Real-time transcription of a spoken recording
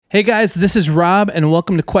Hey guys, this is Rob, and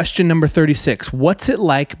welcome to question number 36. What's it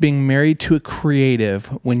like being married to a creative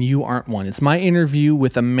when you aren't one? It's my interview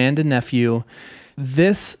with Amanda Nephew.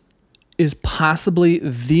 This is possibly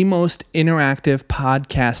the most interactive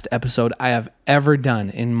podcast episode I have ever done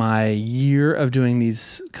in my year of doing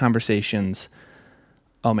these conversations.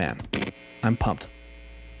 Oh man, I'm pumped.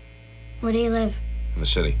 Where do you live? In the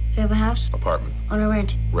city. Do you have a house? Apartment. Own or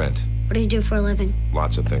rent? Rent. What do you do for a living?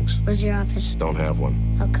 Lots of things. Where's your office? Don't have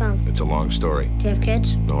one. How come? It's a long story. Do you have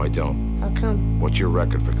kids? No, I don't. How come? What's your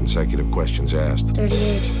record for consecutive questions asked? 38.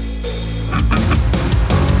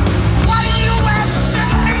 What do you have to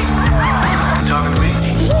say? You talking to me?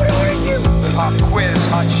 What are you? Pop quiz,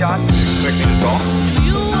 hot shot. Expect me to talk? Do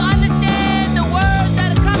you understand the words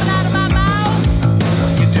that are coming out of my mouth?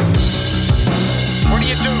 What do you do? What do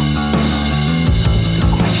you do? It's the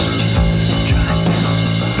question that drives us.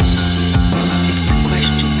 It's the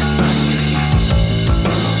question about your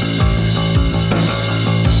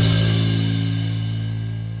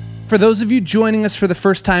For those of you joining us for the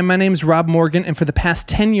first time, my name is Rob Morgan, and for the past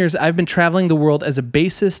 10 years, I've been traveling the world as a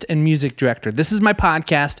bassist and music director. This is my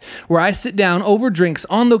podcast where I sit down over drinks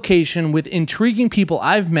on location with intriguing people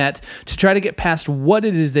I've met to try to get past what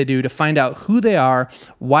it is they do, to find out who they are,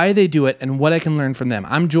 why they do it, and what I can learn from them.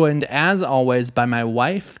 I'm joined, as always, by my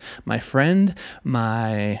wife, my friend,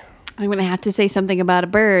 I'm going to have to say something about a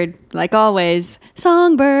bird, like always.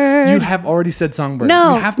 Songbird. You have already said songbird.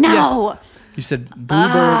 No, You have to, no. Yes. You said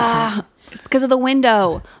bluebird. It's because of the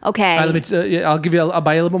window. Okay. All right, I'll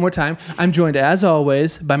buy you a little bit more time. I'm joined, as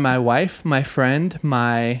always, by my wife, my friend,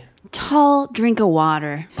 my Tall drink of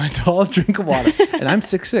water. tall drink of water. And I'm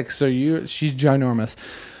 6'6", so she's ginormous.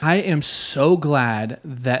 I am so glad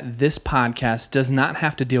that this podcast does not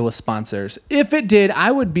have to deal with sponsors. If it did,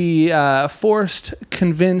 I would be forced,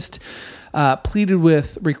 convinced, pleaded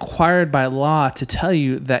with, required by law to tell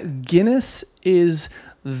you that Guinness is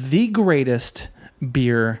the greatest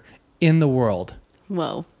beer in the world.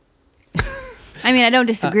 Whoa. I mean, I don't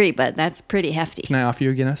disagree, but that's pretty hefty. Can I offer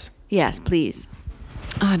you a Guinness? Yes, please.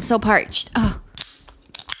 Oh, I'm so parched. Oh.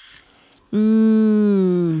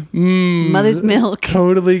 Mother's milk.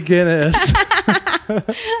 Totally Guinness.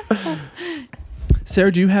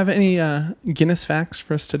 Sarah, do you have any Guinness facts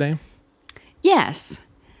for us today? Yes.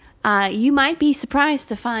 You might be surprised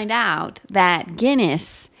to find out that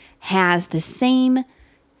Guinness has the same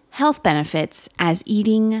health benefits as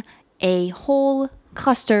eating a whole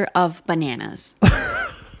cluster of bananas.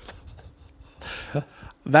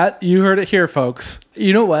 That, you heard it here, folks.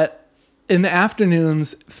 You know what? In the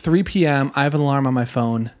afternoons, 3 p.m., I have an alarm on my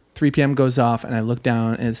phone. 3 p.m. goes off, and I look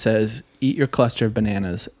down, and it says, eat your cluster of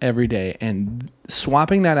bananas every day. And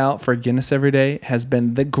swapping that out for Guinness every day has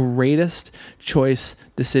been the greatest choice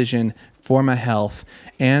decision for my health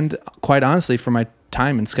and, quite honestly, for my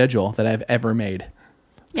time and schedule that I've ever made.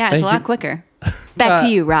 Yeah, Thank it's a lot you. quicker. Back to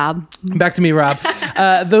you, Rob. Back to me, Rob.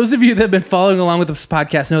 Those of you that have been following along with this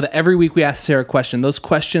podcast know that every week we ask Sarah a question. Those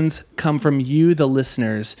questions come from you, the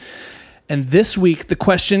listeners. And this week, the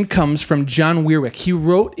question comes from John Weirwick. He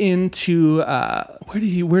wrote into,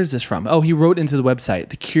 where is this from? Oh, he wrote into the website,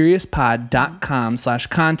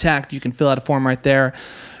 thecuriouspod.com/contact. You can fill out a form right there.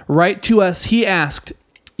 Write to us. He asked,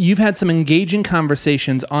 you've had some engaging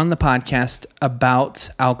conversations on the podcast about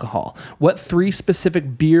alcohol. What 3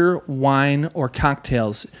 specific beer, wine, or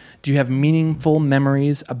cocktails do you have meaningful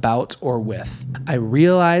memories about or with? I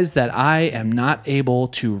realize that I am not able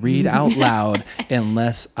to read out loud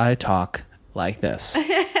unless I talk like this.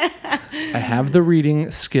 I have the reading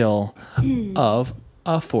skill of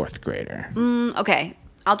a 4th grader. Okay.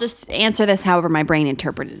 I'll just answer this however my brain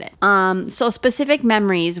interpreted it. So specific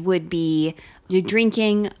memories would be you're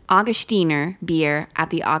drinking Augustiner beer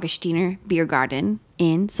at the Augustiner Beer Garden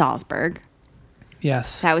in Salzburg.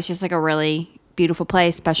 Yes. That was just like a really beautiful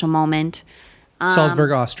place, special moment.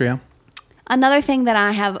 Salzburg, Austria. Another thing that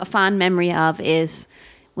I have a fond memory of is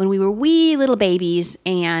when we were wee little babies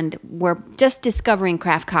and we're just discovering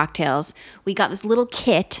craft cocktails. We got this little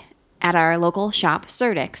kit at our local shop,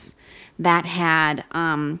 Surdix, that had,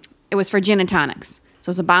 it was for gin and tonics. So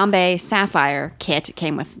it was a Bombay Sapphire kit. It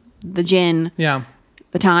came with the gin, Yeah.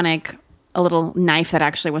 the tonic, a little knife that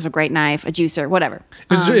actually was a great knife, a juicer, whatever.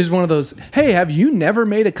 It was one of those, hey, have you never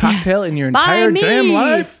made a cocktail in your entire By damn me.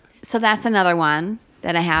 life? So that's another one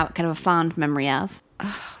that I have kind of a fond memory of.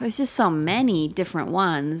 There's just so many different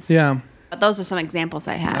ones. Yeah. But those are some examples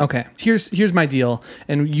I have. Okay. Here's my deal.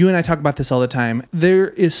 And you and I talk about this all the time. There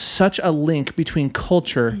is such a link between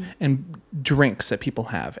culture and drinks that people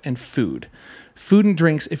have and food and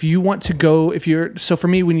drinks. If you want to go, so for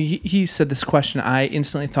me, when he said this question, I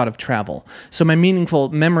instantly thought of travel. So my meaningful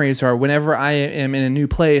memories are whenever I am in a new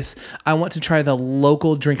place, I want to try the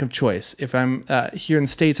local drink of choice. If I'm here in the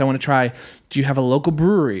States, I want to try, do you have a local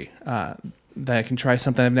brewery that I can try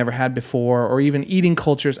something I've never had before, or even eating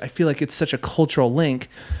cultures? I feel like it's such a cultural link.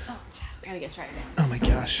 Oh, yeah. Gotta get started. Oh my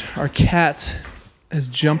gosh. Our cat has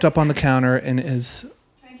jumped up on the counter and is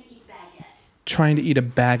trying to eat a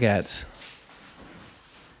baguette.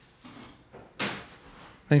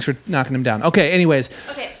 Thanks for knocking him down. Okay, anyways.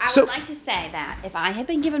 Okay, I would like to say that if I had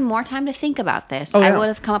been given more time to think about this, yeah. I would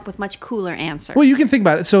have come up with much cooler answers. Well, you can think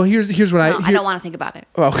about it. So here's what I don't want to think about it.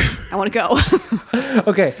 Oh. I want to go.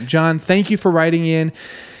 Okay, John, thank you for writing in.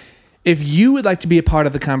 If you would like to be a part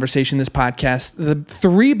of the conversation, this podcast, the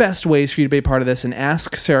 3 best ways for you to be a part of this and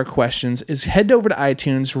ask Sarah questions is head over to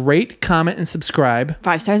iTunes, rate, comment, and subscribe.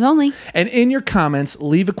 5 stars only. And in your comments,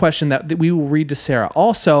 leave a question that we will read to Sarah.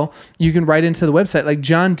 Also, you can write into the website like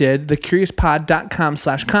John did,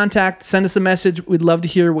 thecuriouspod.com/contact. Send us a message. We'd love to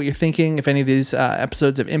hear what you're thinking, if any of these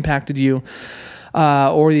episodes have impacted you,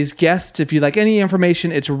 or these guests. If you'd like any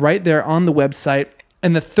information, it's right there on the website.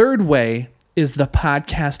 And the 3rd way is the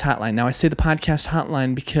podcast hotline. Now, I say the podcast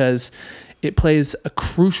hotline because it plays a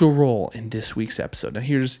crucial role in this week's episode. Now,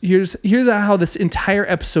 here's how this entire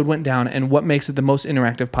episode went down and what makes it the most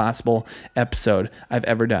interactive possible episode I've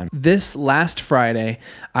ever done. This last Friday,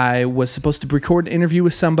 I was supposed to record an interview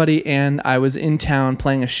with somebody, and I was in town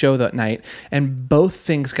playing a show that night, and both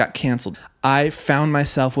things got canceled. I found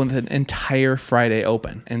myself with an entire Friday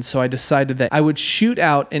open. And so I decided that I would shoot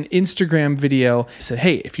out an Instagram video. I said,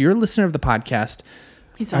 hey, if you're a listener of the podcast,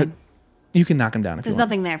 He's fine. you can knock him down if There's you want.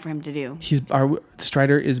 nothing there for him to do.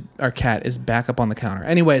 Our cat is back up on the counter.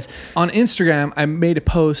 Anyways, on Instagram, I made a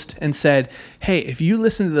post and said, hey, if you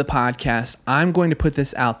listen to the podcast, I'm going to put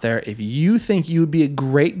this out there. If you think you would be a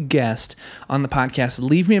great guest on the podcast,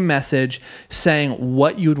 leave me a message saying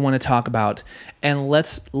what you would want to talk about. And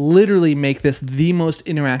let's literally make this the most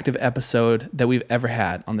interactive episode that we've ever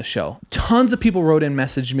had on the show. Tons of people wrote in,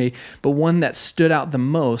 messaged me, but one that stood out the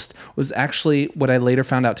most was actually what I later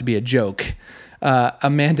found out to be a joke.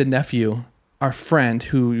 Amanda Nephew, our friend,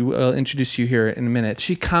 who will introduce you here in a minute,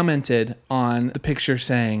 she commented on the picture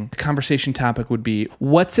saying the conversation topic would be,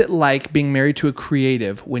 what's it like being married to a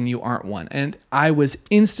creative when you aren't one? And I was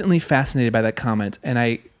instantly fascinated by that comment, and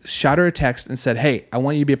I shot her a text and said, hey, I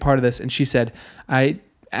want you to be a part of this. And she said, I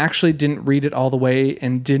actually didn't read it all the way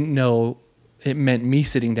and didn't know it meant me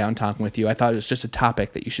sitting down talking with you. I thought it was just a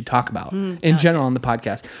topic that you should talk about in general on the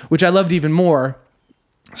podcast, which I loved even more.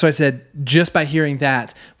 So I said, just by hearing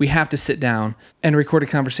that, we have to sit down and record a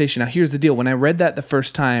conversation. Now, here's the deal. When I read that the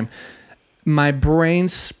first time, my brain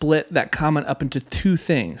split that comment up into 2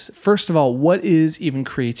 things. First of all, what is even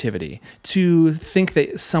creativity? To think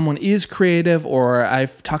that someone is creative, or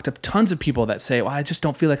I've talked to tons of people that say, well, I just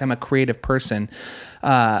don't feel like I'm a creative person.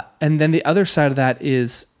 And then the other side of that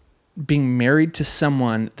is being married to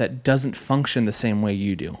someone that doesn't function the same way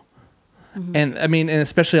you do. Mm-hmm. And I mean, and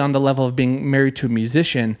especially on the level of being married to a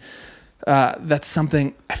musician, that's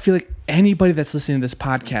something I feel like anybody that's listening to this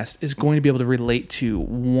podcast is going to be able to relate to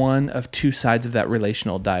one of 2 sides of that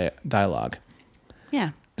relational dialogue.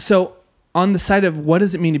 Yeah. So on the side of what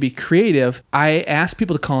does it mean to be creative, I asked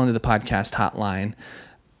people to call into the podcast hotline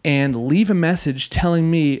and leave a message telling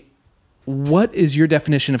me, what is your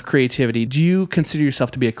definition of creativity? Do you consider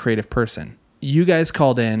yourself to be a creative person? You guys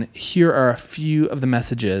called in. Here are a few of the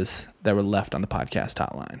messages that were left on the podcast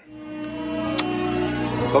hotline.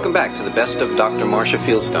 Welcome back to the best of Dr. Marcia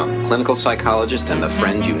Fieldstone, clinical psychologist and the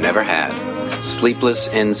friend you never had. Sleepless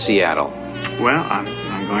in Seattle. Well,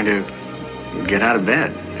 I'm going to get out of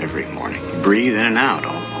bed every morning, breathe in and out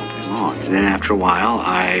all day long. And then after a while,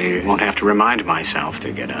 I won't have to remind myself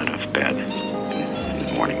to get out of bed in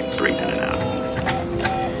the morning and breathe in and out.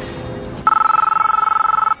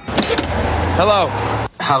 Hello.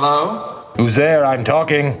 Hello? Who's there? I'm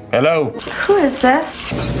talking. Hello. Who is this?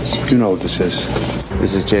 You know what this is.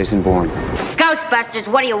 This is Jason Bourne. Ghostbusters,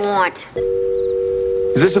 what do you want?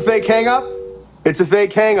 Is this a fake hang-up? It's a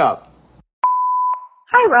fake hang-up.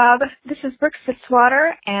 Hi, Rob. This is Brooke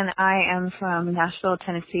Fitzwater, and I am from Nashville,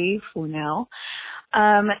 Tennessee for now.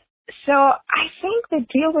 So I think the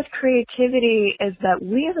deal with creativity is that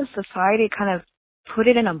we as a society kind of put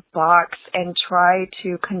it in a box and try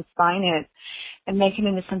to confine it and make it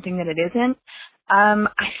into something that it isn't.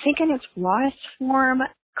 I think in its rawest form,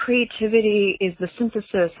 creativity is the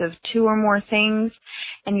synthesis of 2 or more things,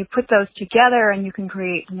 and you put those together and you can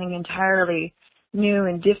create something entirely new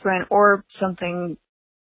and different, or something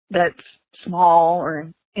that's small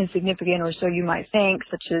or insignificant, or so you might think,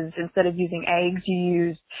 such as instead of using eggs, you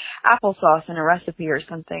use applesauce in a recipe or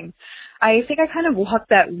something. I think I kind of walk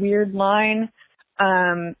that weird line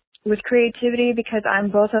with creativity because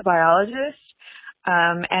I'm both a biologist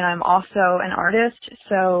and I'm also an artist.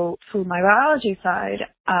 So for my biology side,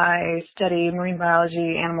 I study marine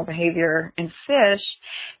biology, animal behavior, and fish.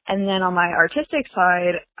 And then on my artistic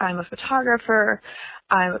side, I'm a photographer,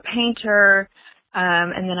 I'm a painter,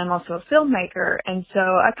 and then I'm also a filmmaker. And so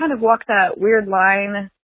I kind of walk that weird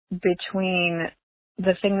line between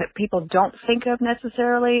the thing that people don't think of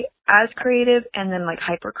necessarily as creative and then like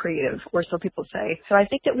hyper creative, or so people say. So I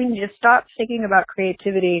think that we need to stop thinking about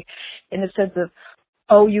creativity in the sense of,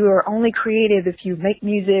 oh, you are only creative if you make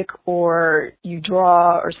music or you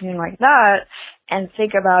draw or something like that, and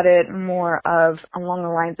think about it more of along the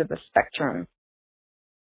lines of a spectrum.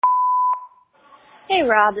 Hey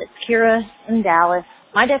Rob, it's Kira in Dallas.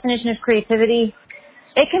 My definition of creativity,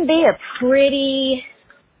 it can be a pretty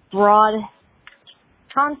broad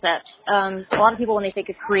concept. A lot of people, when they think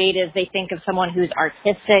of creative, they think of someone who's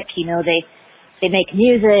artistic. You know, they make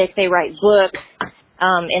music, they write books.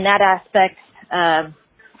 In that aspect,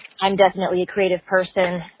 I'm definitely a creative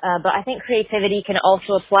person. But I think creativity can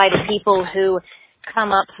also apply to people who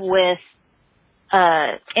come up with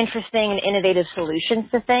interesting and innovative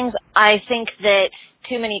solutions to things. I think that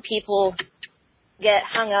too many people get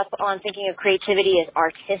hung up on thinking of creativity as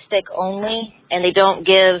artistic only, and they don't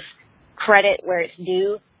give credit where it's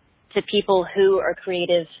due to people who are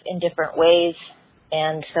creative in different ways.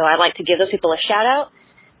 And so I'd like to give those people a shout out.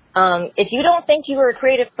 If you don't think you are a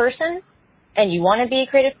creative person and you want to be a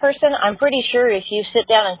creative person, I'm pretty sure if you sit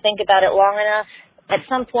down and think about it long enough, at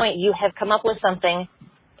some point you have come up with something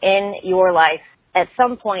in your life at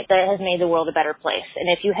some point that has made the world a better place. And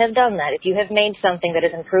if you have done that, if you have made something that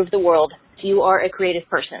has improved the world, you are a creative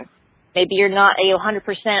person. Maybe you're not a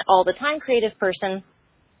 100% all the time creative person,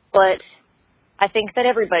 but I think that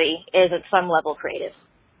everybody is at some level creative.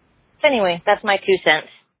 So anyway, that's my 2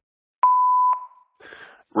 cents.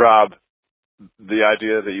 Rob, the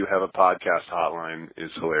idea that you have a podcast hotline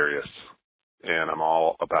is hilarious, and I'm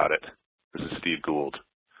all about it. This is Steve Gould.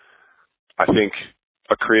 I think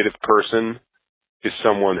a creative person is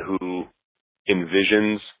someone who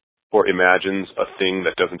envisions or imagines a thing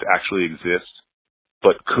that doesn't actually exist,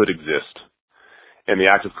 but could exist. And the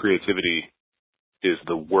act of creativity is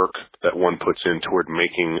the work that one puts in toward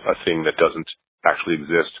making a thing that doesn't actually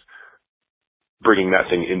exist, bringing that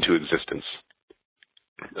thing into existence.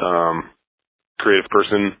 Creative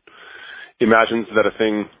person imagines that a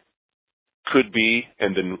thing could be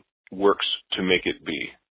and then works to make it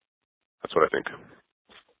be. That's what I think.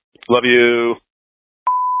 Love you.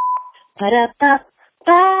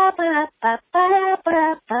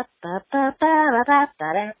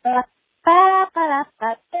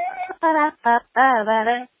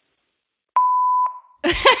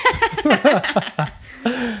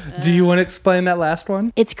 Do you want to explain that last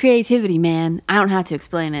one? It's creativity, man. I don't have to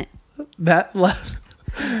explain it.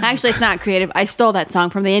 Actually, it's not creative. I stole that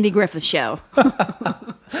song from the Andy Griffith Show.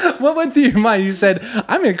 What went through your mind? You said,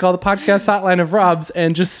 I'm going to call the podcast hotline of Rob's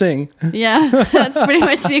and just sing. Yeah, that's pretty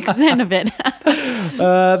much the extent of it.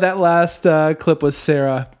 That last clip was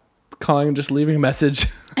Sarah calling and just leaving a message.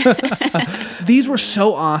 These were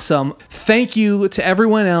so awesome. Thank you to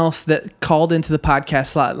everyone else that called into the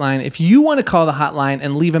podcast hotline. If you want to call the hotline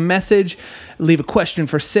and leave a message, leave a question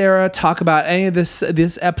for Sarah, talk about any of this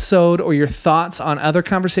episode or your thoughts on other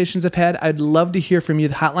conversations I've had, I'd love to hear from you.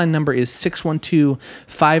 The hotline number is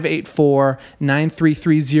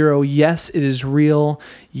 612-584-9330. Yes, it is real.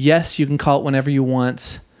 Yes, you can call it whenever you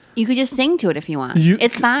want. You could just sing to it if you want.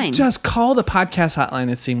 It's fine. Just call the podcast hotline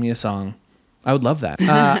and sing me a song. I would love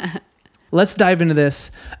that. Let's dive into this.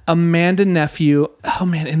 Amanda Nephew. Oh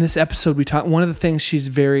man, in this episode we talk. One of the things she's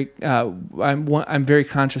very, I'm very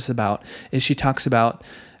conscious about is she talks about.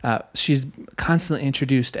 She's constantly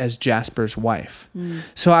introduced as Jasper's wife.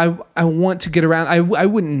 So I want to get around. I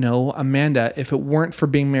wouldn't know Amanda if it weren't for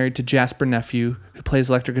being married to Jasper Nephew, who plays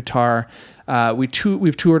electric guitar. We've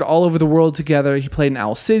toured all over the world together. He played in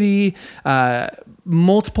Owl City,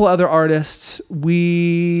 multiple other artists.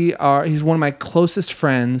 He's one of my closest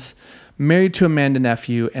friends, married to Amanda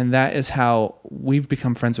Nephew, and that is how we've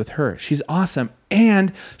become friends with her. She's awesome.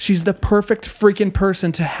 And she's the perfect freaking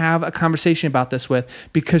person to have a conversation about this with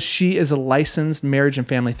because she is a licensed marriage and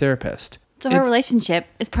family therapist. So her relationship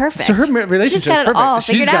is perfect. So her relationship She's got is perfect.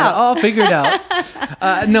 She's got it all figured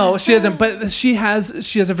out. No, she hasn't, but she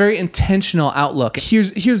has a very intentional outlook.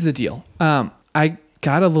 Here's the deal. I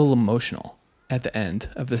got a little emotional at the end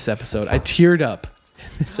of this episode. I teared up.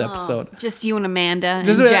 in this episode. Just you and Amanda and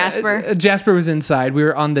Just, Jasper. Jasper was inside. We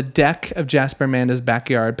were on the deck of Jasper and Amanda's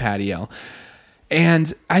backyard patio.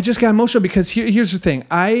 And I just got emotional because here's the thing.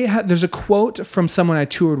 There's a quote from someone I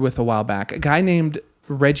toured with a while back, a guy named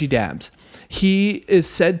Reggie Dabbs. He is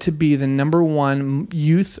said to be the #1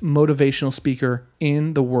 youth motivational speaker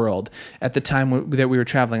in the world at the time that we were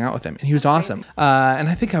traveling out with him. And he was awesome. And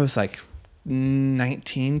I think I was like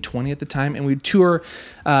 19, 20 at the time. And we'd tour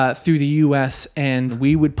through the U.S. and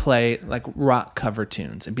we would play like rock cover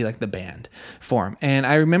tunes and be like the band for him. And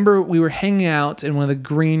I remember we were hanging out in one of the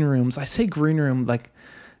green rooms. I say green room like,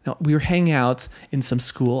 no, we were hanging out in some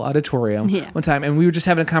school auditorium one time. And we were just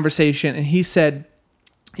having a conversation. And he said,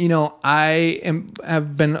 you know,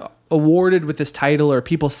 have been awarded with this title, or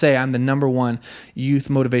people say I'm the #1 youth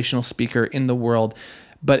motivational speaker in the world,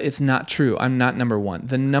 but it's not true. I'm not #1.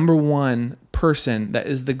 The #1 person that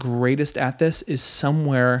is the greatest at this is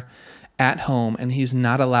somewhere at home, and he's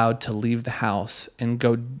not allowed to leave the house and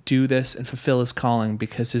go do this and fulfill his calling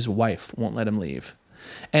because his wife won't let him leave.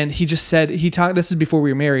 And he just said, this is before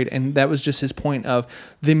we were married, and that was just his point of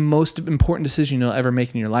the most important decision you'll ever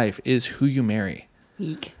make in your life is who you marry.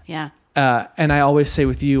 Yeah. And I always say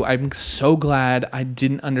with you, I'm so glad I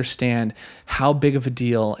didn't understand how big of a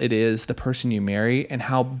deal it is, the person you marry, and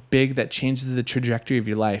how big that changes the trajectory of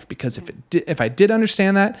your life. Because if I did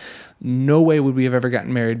understand that, no way would we have ever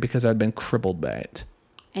gotten married because I'd been crippled by it.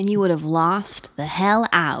 And you would have lost the hell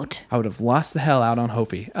out. I would have lost the hell out on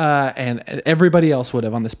Hofi. And everybody else would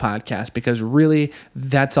have on this podcast, because really,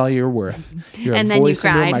 that's all you're worth. You're and a then voice you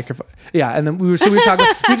cried. into a microphone. Yeah, and then we were talking.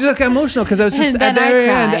 We just got emotional because I was just And at then the I very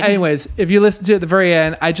end. cried. Anyways, if you listen to it at the very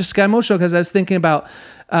end, I just got emotional because I was thinking about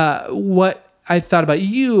what I thought about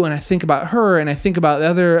you, and I think about her, and I think about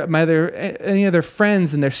any other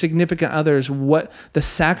friends and their significant others. What the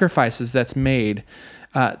sacrifices that's made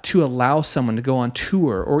to allow someone to go on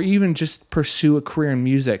tour, or even just pursue a career in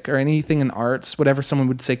music or anything in the arts, whatever someone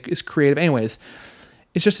would say is creative. Anyways,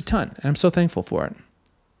 it's just a ton, and I'm so thankful for it.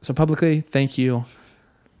 So publicly, thank you.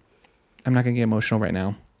 I'm not going to get emotional right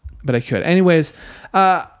now, but I could. Anyways,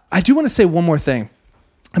 I do want to say one more thing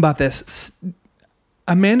about this.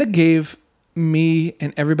 Amanda gave me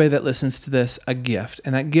and everybody that listens to this a gift,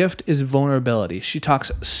 and that gift is vulnerability. She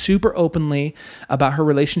talks super openly about her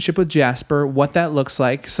relationship with Jasper, what that looks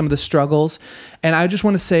like, some of the struggles, and I just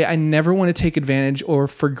want to say I never want to take advantage or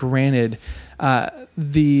for granted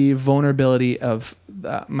the vulnerability of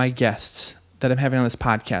my guests that I'm having on this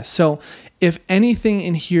podcast. So if anything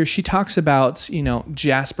in here, she talks about,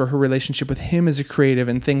 Jasper, her relationship with him as a creative,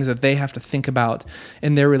 and things that they have to think about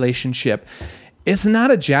in their relationship. It's not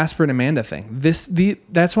a Jasper and Amanda thing.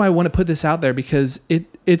 That's why I want to put this out there, because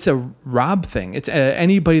it's a Rob thing. It's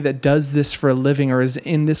anybody that does this for a living or is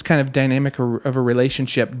in this kind of dynamic of a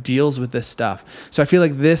relationship deals with this stuff. So I feel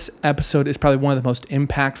like this episode is probably one of the most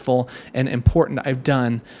impactful and important I've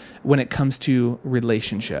done when it comes to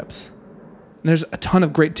relationships. And there's a ton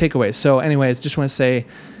of great takeaways. So anyways, just want to say,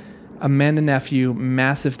 Amanda Nephew,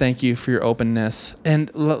 massive thank you for your openness. And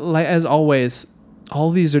as always,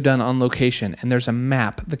 all these are done on location, and there's a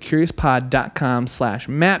map,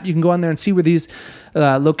 thecuriouspod.com/map. You can go on there and see where these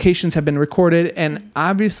locations have been recorded. And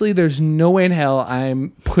obviously, there's no way in hell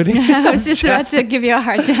I'm putting. I was just about to give you a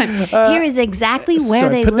hard time. Here is exactly where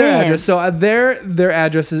they live. Their address. So their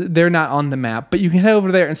addresses, they're not on the map, but you can head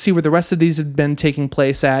over there and see where the rest of these have been taking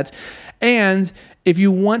place at. And if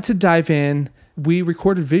you want to dive in, we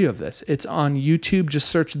recorded video of this. It's on YouTube. Just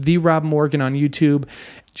search The Rob Morgan on YouTube.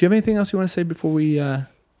 Do you have anything else you want to say before we get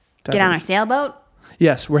on our sailboat?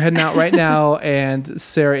 Yes, we're heading out right now, and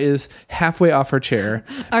Sarah is halfway off her chair.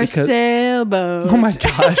 Our sailboat. Oh my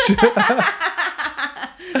gosh.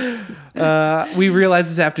 We realized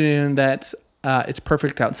this afternoon that it's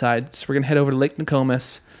perfect outside, so we're going to head over to Lake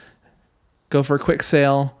Nokomis, go for a quick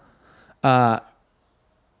sail. I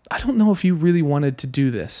don't know if you really wanted to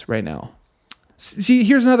do this right now. See,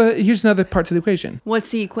 here's another part to the equation. What's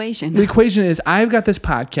the equation? The equation is I've got this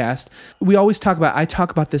podcast. I talk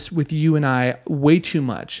about this with you and I way too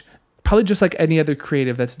much. Probably just like any other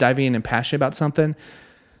creative that's diving in and passionate about something.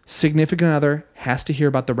 Significant other has to hear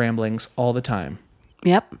about the ramblings all the time.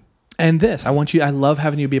 Yep. And I love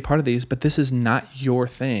having you be a part of these, but this is not your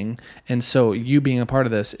thing. And so you being a part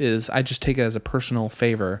of this I just take it as a personal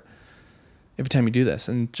favor every time you do this.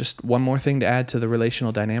 And just one more thing to add to the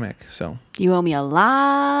relational dynamic. So you owe me a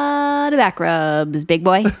lot of back rubs, big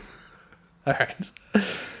boy. All right.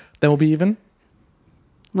 Then we'll be even?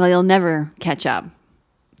 Well, you'll never catch up.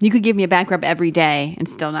 You could give me a back rub every day and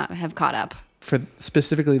still not have caught up. For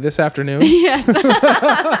specifically this afternoon? Yes.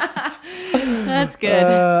 That's good.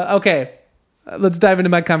 Okay. Let's dive into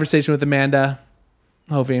my conversation with Amanda.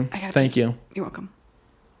 Hovey, thank you. You're welcome.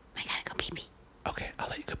 I gotta go pee-pee. Okay, I'll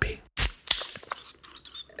let you go pee.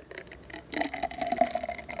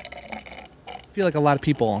 I feel like a lot of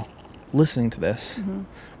people listening to this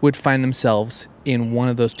would find themselves in one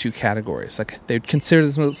of those two categories. Like they'd consider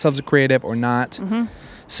themselves a creative or not.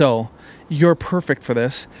 So you're perfect for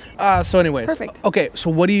this. So anyways. Perfect. Okay, so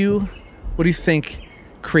what do you think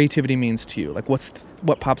creativity means to you? Like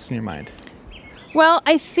what pops in your mind? Well,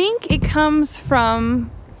 I think it comes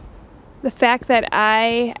from the fact that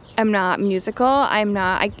I am not musical.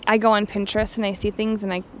 I go on Pinterest and I see things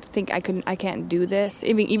and I think I can't do this.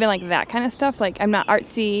 Even like that kind of stuff. Like I'm not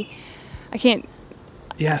artsy. I can't.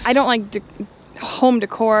 Yes. I don't like home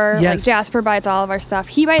decor. Yes. Like Jasper buys all of our stuff.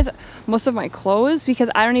 He buys most of my clothes because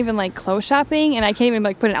I don't even like clothes shopping and I can't even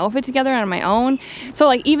like put an outfit together on my own. So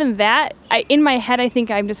like even that, in my head I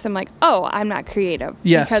think I'm like, oh, I'm not creative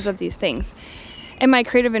because of these things. Am I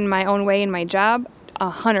creative in my own way in my job?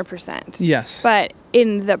 100%. Yes. But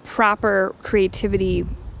in the proper creativity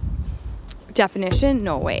definition,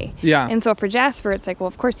 no way. Yeah. And so for Jasper, it's like, well,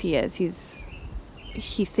 of course he is.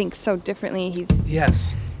 He thinks so differently.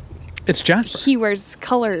 Yes. It's Jasper. He wears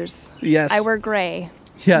colors. Yes. I wear gray.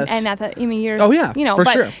 Yes. And not that, I mean, you're, oh, yeah, for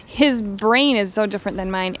but sure. his brain is so different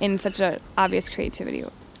than mine in such a obvious creativity.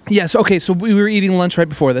 Yes. Okay. So we were eating lunch right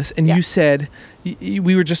before this, and you said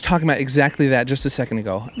we were just talking about exactly that just a second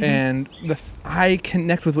ago, and I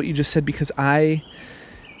connect with what you just said because I've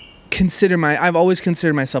always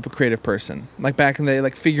considered myself a creative person. Like back in the day,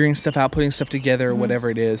 like figuring stuff out, putting stuff together, or whatever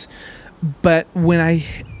it is. But when I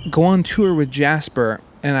go on tour with Jasper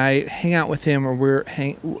and I hang out with him, or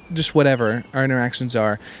just whatever our interactions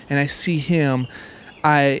are, and I see him,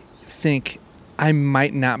 I think I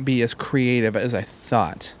might not be as creative as I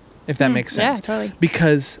thought, if that makes sense. Yeah, totally.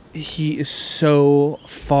 Because he is so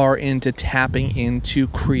far into tapping into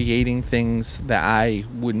creating things that I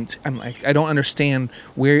wouldn't. I'm like, I don't understand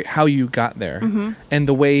how you got there, and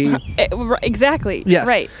the way. Exactly. Yes.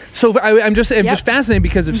 Right. So I'm just fascinated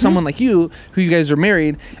because of someone like you, who you guys are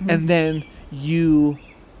married, and then you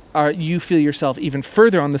feel yourself even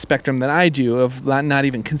further on the spectrum than I do of not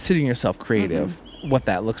even considering yourself creative. What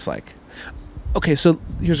that looks like. Okay, so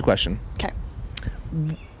here's a question. Okay.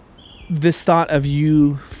 This thought of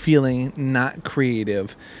you feeling not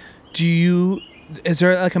creative, is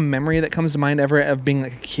there like a memory that comes to mind ever of being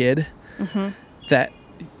like a kid that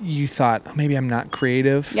you thought, oh, maybe I'm not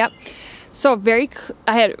creative? Yep. So I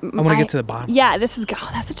want to get to the bottom. Yeah, that's such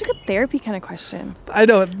a good therapy kind of question. I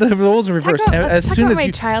know the roles are reversed. Let's talk about my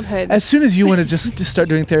childhood. As soon as you want to just start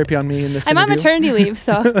doing therapy on me in this I'm interview, on maternity leave,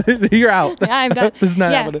 so you're out. Yeah, I'm done. This is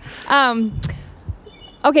not happening.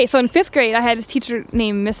 Okay, so in 5th grade, I had this teacher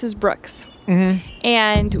named Mrs. Brooks,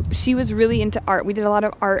 and she was really into art. We did a lot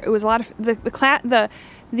of art. It was a lot of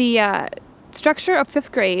the structure of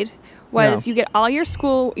 5th grade was you get all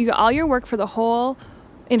your work for the whole,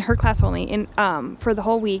 in her class only, for the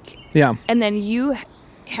whole week. Yeah. And then you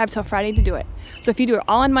have till Friday to do it. So if you do it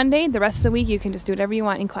all on Monday, the rest of the week you can just do whatever you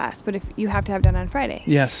want in class. But if you have to have it done on Friday.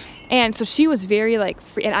 Yes. And so she was very like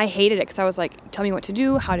free, and I hated it because I was like, tell me what to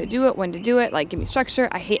do, how to do it, when to do it, like give me structure.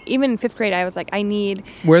 Even in 5th grade, I was like, I need.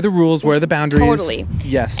 Where are the rules? Where are the boundaries? Totally.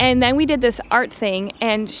 Yes. And then we did this art thing,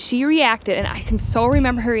 and she reacted, and I can so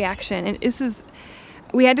remember her reaction. And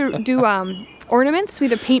we had to do ornaments. We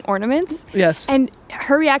had to paint ornaments. Yes. And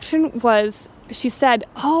her reaction was, she said,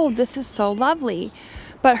 "Oh, this is so lovely."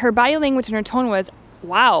 But her body language and her tone was,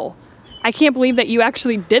 "Wow, I can't believe that you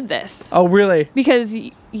actually did this." Oh, really? Because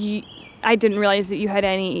I didn't realize that you had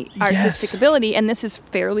any artistic ability, and this is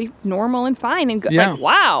fairly normal and fine and good. Yeah. Like,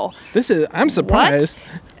 wow. I'm surprised.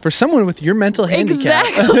 What? For someone with your mental handicap.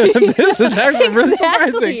 Exactly. This is actually really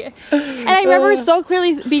surprising. And I remember so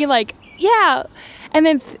clearly being like, yeah. And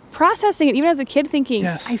then processing it, even as a kid, thinking,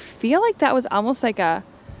 I feel like that was almost like a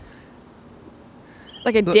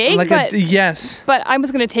dig, yes. But I was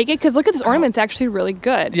going to take it because look at this ornament; it's actually really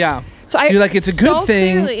good. Yeah. So you're like, it's a good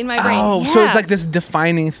thing. In my brain. Oh, so it's like this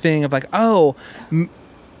defining thing of like, oh,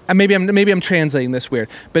 maybe I'm translating this weird,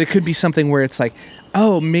 but it could be something where it's like,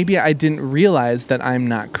 oh, maybe I didn't realize that I'm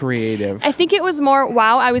not creative. I think it was more,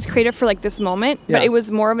 wow, I was creative for like this moment, but it was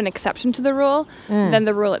more of an exception to the rule than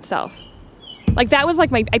the rule itself. Like that was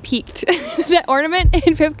like I peaked. That ornament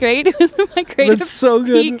in 5th grade was my creative That's so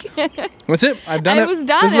good. peak. That's it. I've done it. It was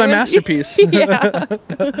done. This is my masterpiece. Yeah.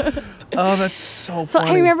 Oh, that's so So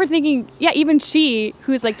funny. I remember thinking, yeah, even she,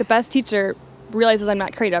 who's like the best teacher, realizes I'm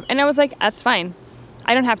not creative. And I was like, that's fine.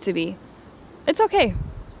 I don't have to be. It's okay.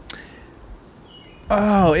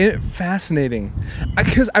 Oh, fascinating.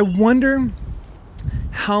 Because I wonder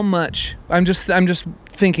how much, I'm just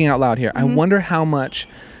thinking out loud here. I wonder how much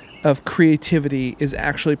of creativity is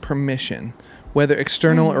actually permission, whether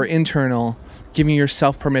external or internal, giving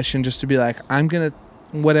yourself permission just to be like, I'm going to,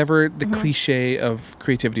 whatever the cliche of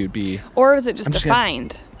creativity would be. Or is it just I'm just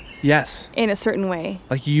defined Yes. in a certain way?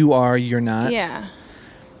 Like you are, you're not. Yeah.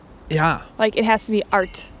 Yeah. Like it has to be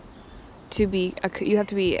art to be, you have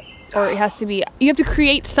to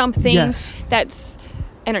create something Yes. that's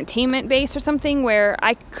entertainment based or something where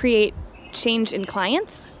I create change in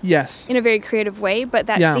clients. Yes. In a very creative way, but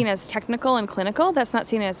that's Yeah. seen as technical and clinical. That's not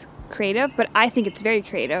seen as creative, but I think it's very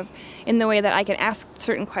creative in the way that I can ask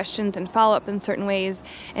certain questions and follow up in certain ways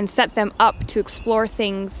and set them up to explore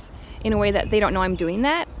things in a way that they don't know I'm doing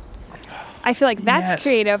that. I feel like that's Yes.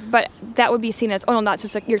 creative, but that would be seen as, oh no, that's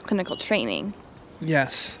just like your clinical training.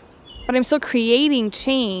 Yes. But I'm still creating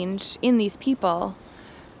change in these people,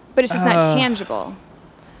 but it's just not tangible.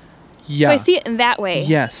 Yeah. So I see it in that way.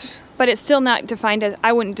 Yes. But it's still not defined as,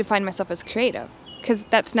 I wouldn't define myself as creative because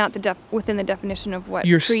that's not within the definition of what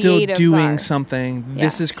You're still creatives doing are. something. Yeah.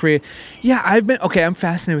 This is creative. Yeah, I'm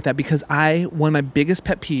fascinated with that because one of my biggest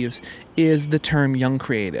pet peeves is the term young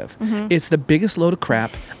creative. It's the biggest load of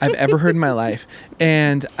crap I've ever heard in my life.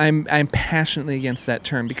 And I'm passionately against that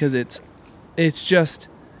term because it's just,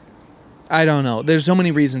 I don't know. There's so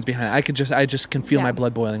many reasons behind it. I just can feel my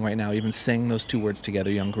blood boiling right now, even saying those two words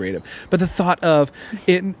together, young creative. But the thought of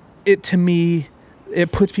it to me,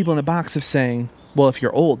 it puts people in a box of saying, well, if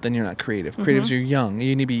you're old, then you're not creative. Creatives are young.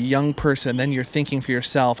 You need to be a young person. Then you're thinking for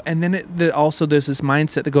yourself. And then also there's this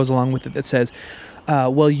mindset that goes along with it that says,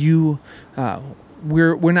 well,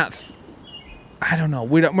 we're not. I don't know.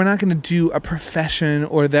 We're not going to do a profession,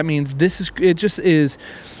 or that means it just is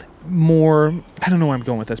more, I don't know where I'm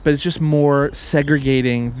going with this, but it's just more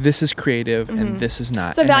segregating. This is creative and this is not.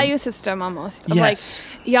 It's a value system almost. Of Yes.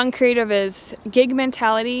 Like young creative is gig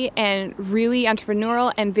mentality and really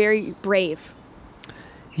entrepreneurial and very brave.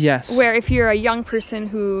 Yes. Where if you're a young person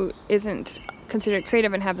who isn't considered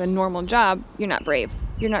creative and have a normal job, you're not brave.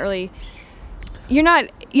 You're not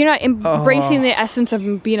embracing the essence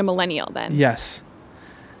of being a millennial then. Yes.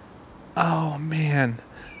 Oh man.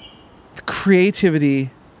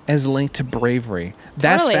 Creativity as linked to bravery.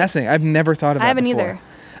 That's Totally. fascinating. I've never thought of that I haven't before.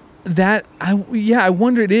 either. I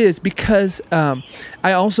wonder it is because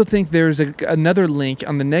I also think there's another link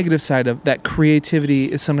on the negative side of that.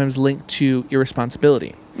 Creativity is sometimes linked to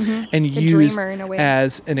irresponsibility and used dreamer in a way.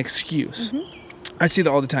 as an excuse. I see that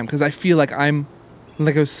all the time because I feel like I'm,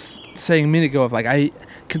 like I was saying a minute ago, of like I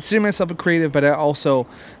consider myself a creative, but I also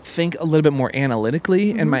think a little bit more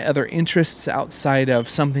analytically, and my other interests outside of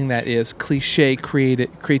something that is cliche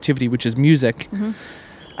creativity, which is music.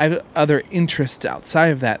 I have other interests outside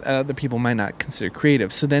of that other people might not consider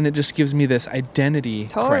creative. So then it just gives me this identity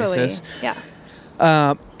crisis.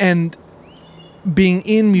 Yeah. And being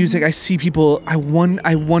in music, I see people, I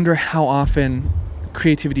wonder how often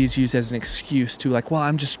creativity is used as an excuse to like, well,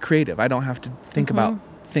 I'm just creative. I don't have to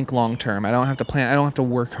think long term. I don't have to plan. I don't have to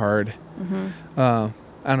work hard. I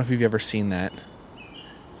don't know if you've ever seen that.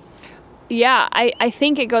 Yeah, I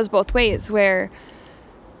think it goes both ways where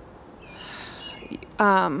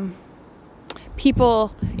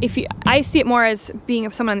people, I see it more as being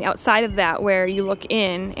someone on the outside of that, where you look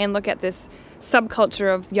in and look at this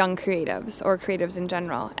subculture of young creatives or creatives in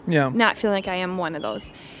general. Yeah. Not feeling like I am one of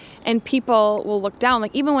those. And people will look down,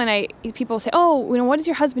 like even when people say, oh, what does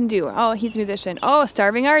your husband do? Oh, he's a musician. Oh, a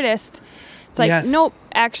starving artist. It's like, Yes. nope,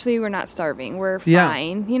 actually we're not starving. We're Yeah.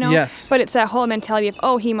 fine, you know? Yes. But it's that whole mentality of,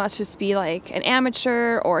 oh, he must just be like an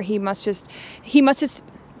amateur, or he must just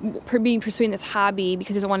be pursuing this hobby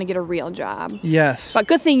because he doesn't want to get a real job. Yes. But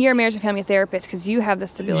good thing you're a marriage and family therapist because you have the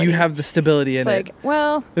stability. You have the stability it's in like, it.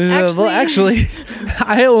 well, Actually,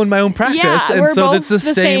 I own my own practice, Yeah, and we're so both it's the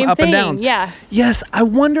same same up and thing, down. yeah. Yes, I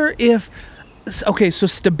wonder if. Okay, so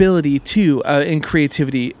stability too in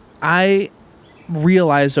creativity. I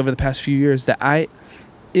realized over the past few years that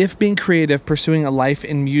if being creative, pursuing a life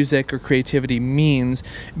in music or creativity means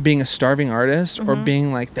being a starving artist or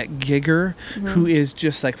being like that gigger who is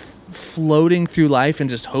just like floating through life and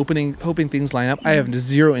just hoping things line up, I have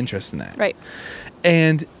zero interest in that. Right.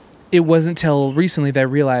 And it wasn't till recently that I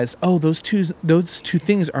realized, oh, those two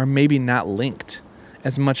things are maybe not linked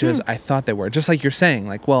as much as I thought they were. Just like you're saying,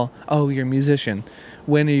 like, well, oh, you're a musician.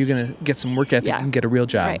 When are you going to get some work ethic and get a real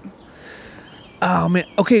job? Right. Oh, man.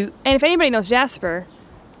 Okay. And if anybody knows Jasper,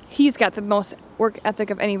 he's got the most work ethic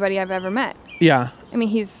of anybody I've ever met. Yeah. I mean,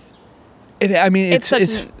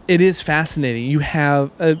 it is fascinating. You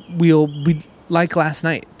have we like last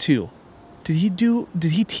night too. Did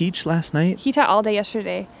he teach last night? He taught all day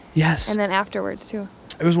yesterday. Yes. And then afterwards too.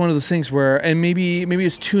 It was one of those things where, and maybe it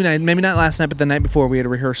was 2 nights, maybe not last night, but the night before we had a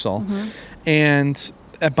rehearsal, and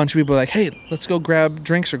a bunch of people are like, hey, let's go grab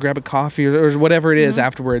drinks or grab a coffee or whatever it is Mm-hmm.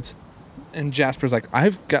 afterwards. And Jasper's like,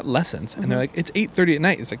 I've got lessons. And they're like, it's 8:30 at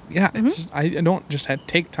night. It's like, yeah, it's I don't just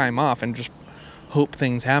take time off and just hope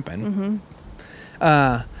things happen.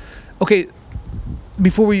 Okay,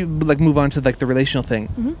 before we like move on to like the relational thing,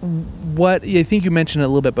 what I think you mentioned it a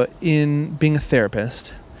little bit, but in being a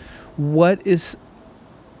therapist, what is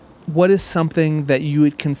something that you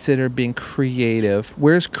would consider being creative?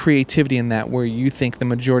 Where's creativity in that where you think the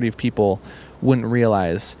majority of people wouldn't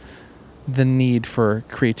realize the need for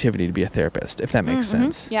creativity to be a therapist, if that makes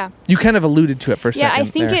sense? Yeah. You kind of alluded to it for a second. Yeah, I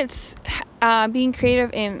think there. it's being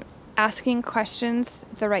creative in asking questions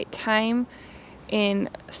at the right time, in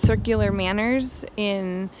circular manners,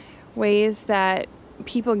 in ways that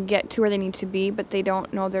people get to where they need to be, but they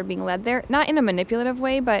don't know they're being led there. Not in a manipulative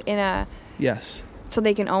way, but in a... Yes. So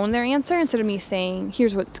they can own their answer instead of me saying,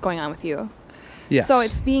 here's what's going on with you. Yes. So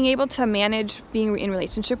it's being able to manage being in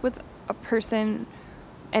relationship with a person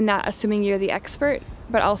and not assuming you're the expert,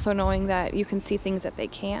 but also knowing that you can see things that they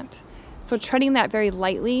can't. So treading that very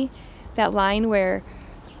lightly, that line where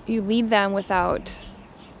you lead them without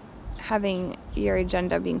having your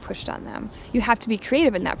agenda being pushed on them. You have to be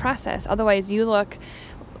creative in that process. Otherwise, you look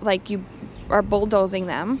like you are bulldozing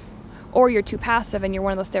them, or you're too passive and you're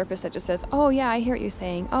one of those therapists that just says, oh, yeah, I hear what you're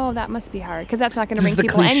saying. Oh, that must be hard. Because that's not going to bring the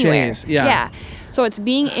people anywhere. cliches, yeah. So it's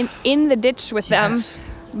being in the ditch with them,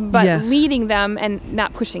 but leading them and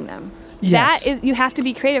not pushing them. Yes. That is, you have to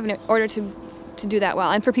be creative in order to do that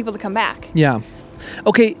well and for people to come back. Yeah.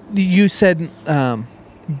 Okay, you said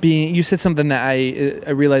you said something that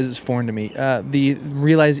I realize is foreign to me.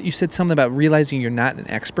 You said something about realizing you're not an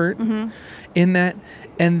expert in that,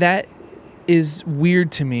 and that is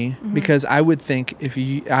weird to me because I would think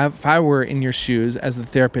if I were in your shoes as the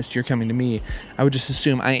therapist, you're coming to me, I would just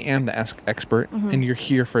assume I am the expert and you're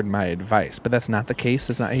here for my advice. But that's not the case.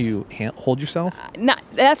 That's not how you hold yourself.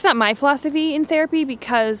 That's not my philosophy in therapy,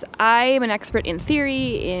 because I am an expert in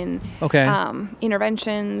theory, in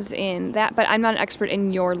interventions, in that, but I'm not an expert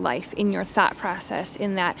in your life, in your thought process,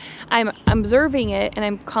 in that I'm observing it and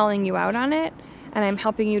I'm calling you out on it. And I'm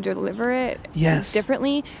helping you deliver it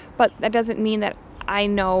differently. But that doesn't mean that I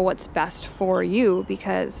know what's best for you,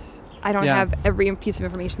 because I don't have every piece of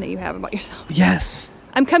information that you have about yourself. Yes.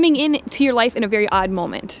 I'm coming into your life in a very odd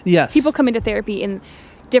moment. Yes. People come into therapy in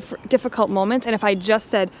difficult moments. And if I just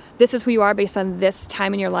said, this is who you are based on this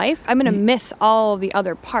time in your life, I'm going to miss all the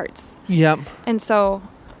other parts. Yep. And so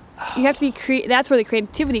you have to be that's where the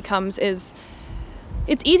creativity comes is...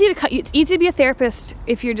 It's easy to be a therapist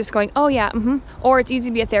if you're just going, oh yeah, or it's easy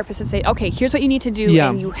to be a therapist and say, okay, here's what you need to do,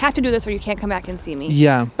 and you have to do this or you can't come back and see me.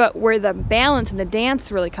 Yeah. But where the balance and the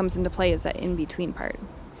dance really comes into play is that in-between part.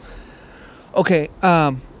 Okay,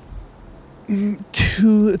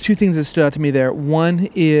 two things that stood out to me there. One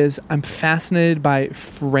is I'm fascinated by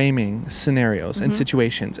framing scenarios and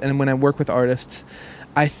situations, and when I work with artists,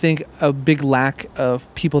 I think a big lack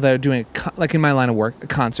of people that are doing, like in my line of work, a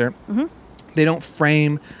concert, they don't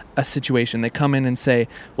frame a situation. They come in and say,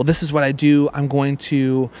 well, this is what I do. I'm going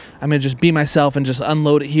to just be myself and just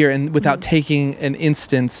unload it here, and without taking an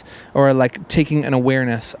instance or like taking an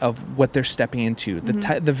awareness of what they're stepping into,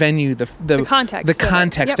 the venue, the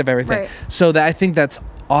context of everything. Right. So that I think that's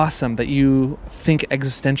awesome that you think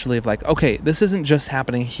existentially of like, okay, this isn't just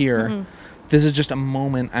happening here. This is just a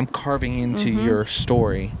moment I'm carving into your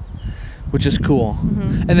story, which is cool.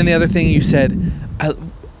 And then the other thing you said,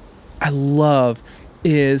 I love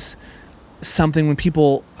is something when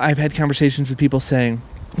I've had conversations with people saying,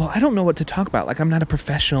 well, I don't know what to talk about. Like, I'm not a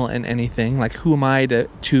professional in anything. Like, who am I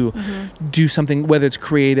to do something, whether it's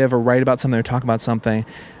creative or write about something or talk about something?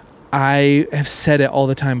 I have said it all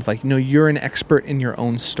the time. Like, no, you're an expert in your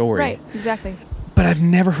own story. Right, exactly. But I've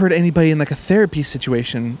never heard anybody in like a therapy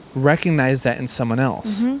situation recognize that in someone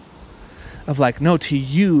else. Of like, no, to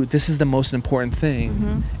you, this is the most important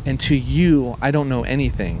thing. And to you, I don't know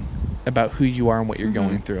anything about who you are and what you're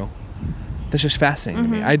going through. That's just fascinating to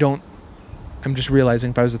me. I'm just realizing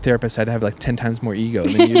if I was a therapist, I'd have like 10 times more ego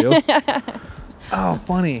than you do. Oh,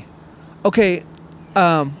 funny. Okay.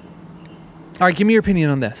 All right, give me your opinion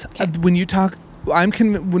on this. Okay. When you talk,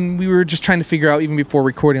 when we were just trying to figure out even before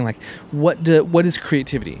recording, like what is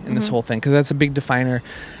creativity in this whole thing? Because that's a big definer.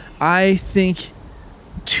 I think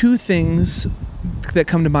two things that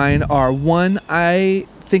come to mind are, one, I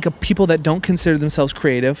think of people that don't consider themselves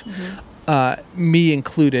creative, me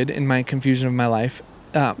included in my confusion of my life,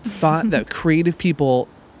 thought that creative people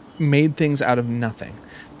made things out of nothing.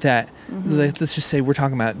 That let's just say we're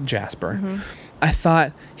talking about Jasper. I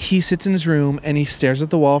thought he sits in his room and he stares at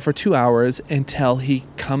the wall for 2 hours until he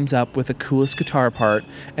comes up with the coolest guitar part,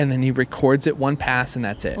 and then he records it one pass and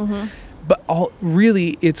that's it. But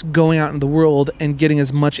really, it's going out in the world and getting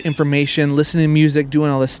as much information, listening to music, doing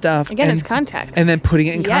all this stuff. Again, and, it's context. And then putting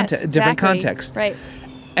it in Yes, different exactly. context. Right.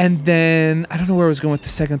 And then, I don't know where I was going with the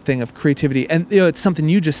second thing of creativity. And it's something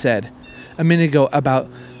you just said a minute ago about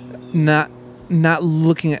not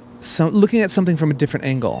looking at something from a different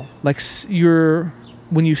angle. Like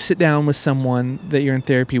when you sit down with someone that you're in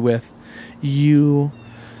therapy with, you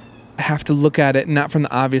have to look at it not from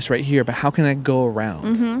the obvious right here, but how can I go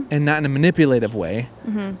around, and not in a manipulative way,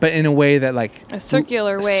 but in a way that like a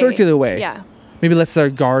circular way. Circular way. Yeah. Maybe lets their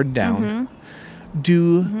guard down.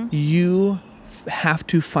 Do you have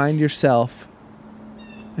to find yourself?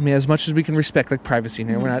 I mean, as much as we can respect like privacy in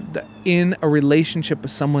here, we're not in a relationship with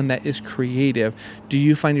someone that is creative. Do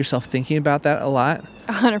you find yourself thinking about that a lot?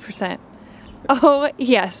 100%. Oh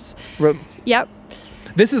yes. Yep.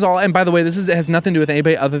 This is all, and by the way, it has nothing to do with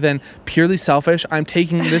anybody other than purely selfish. I'm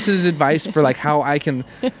taking this is advice for like how I can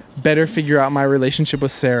better figure out my relationship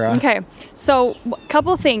with Sarah. Okay, so a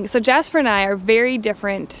couple things. So Jasper and I are very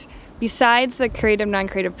different. Besides the creative,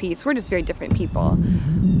 non-creative piece, we're just very different people.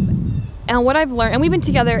 And what I've learned, and we've been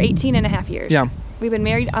together 18 and a half years. Yeah. We've been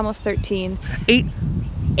married almost 13.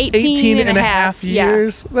 18 and a half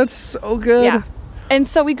years. Yeah. That's so good. Yeah. And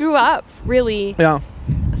so we grew up really. Yeah.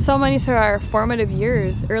 So many of our formative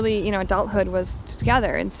years, early, adulthood was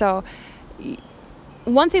together. And so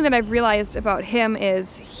one thing that I've realized about him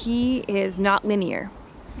is he is not linear.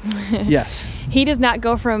 Yes. He does not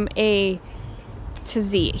go from A to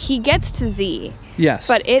Z. He gets to Z. Yes.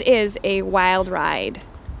 But it is a wild ride.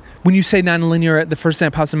 When you say nonlinear, the first thing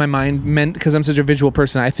that pops in my mind, meant because I'm such a visual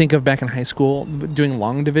person, I think of back in high school doing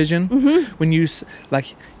long division. When you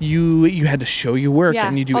had to show your work,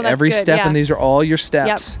 and you do every step, and these are all your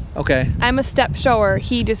steps. Yep. Okay. I'm a step shower.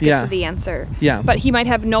 He just gets to the answer. Yeah. But he might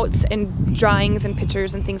have notes and drawings and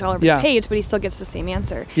pictures and things all over the page, but he still gets the same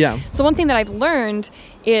answer. Yeah. So one thing that I've learned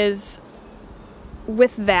is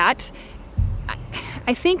with that,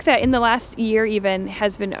 I think that in the last year even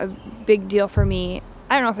has been a big deal for me.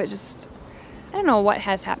 I don't know if it's just, I don't know what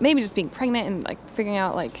has happened. Maybe just being pregnant and like figuring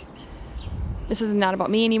out like, this is not about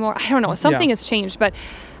me anymore. I don't know. Something has changed. But,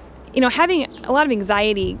 having a lot of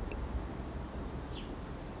anxiety,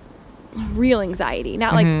 real anxiety,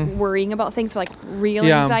 not like worrying about things, but like real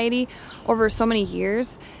anxiety over so many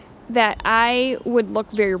years that I would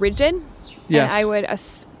look very rigid. Yes. And I would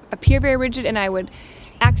appear very rigid and I would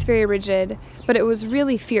act very rigid, but it was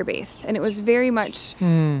really fear-based, and it was very much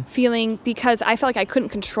feeling, because I felt like I couldn't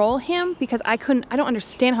control him, because I don't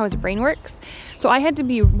understand how his brain works. So I had to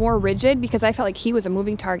be more rigid because I felt like he was a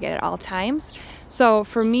moving target at all times. So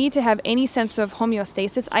for me to have any sense of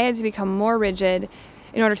homeostasis, I had to become more rigid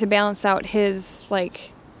in order to balance out his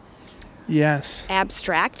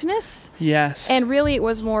abstractness. Yes. And really it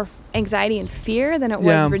was more anxiety and fear than it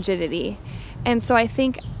was rigidity. And so I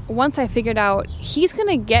think once I figured out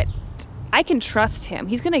I can trust him.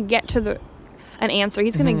 He's going to get to an answer.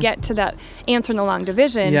 He's going to get to that answer in the long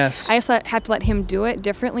division. Yes. I just have to let him do it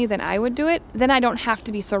differently than I would do it. Then I don't have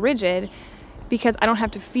to be so rigid because I don't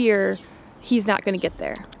have to fear he's not going to get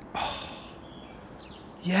there. Oh.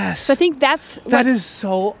 Yes. So I think that is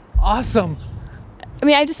so awesome. I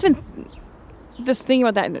mean, I've just been just thinking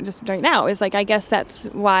about that just right now is like, I guess that's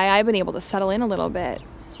why I've been able to settle in a little bit.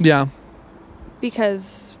 Yeah.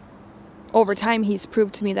 Because over time, he's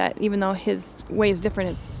proved to me that even though his way is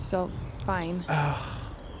different, it's still fine.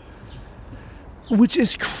 Which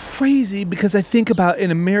is crazy because I think about in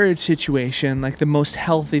a marriage situation, like the most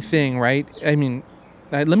healthy thing, right? I mean,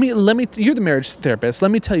 let me. You're the marriage therapist.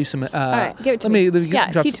 Let me tell you some. All right, give it to me.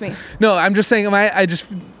 Teach me. No, I'm just saying.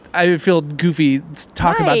 I feel goofy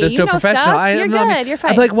talking about this to a professional. You're good. You're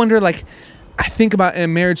fine. I wonder I think about in a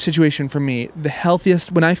marriage situation for me, the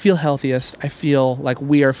healthiest, when I feel healthiest, I feel like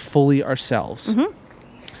we are fully ourselves.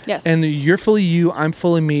 Yes. And you're fully you, I'm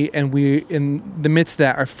fully me, and we, in the midst of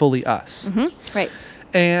that, are fully us. Right.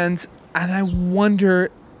 And I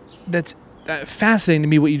wonder, that's fascinating to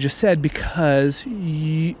me what you just said, because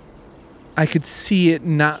I could see it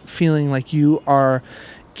not feeling like you are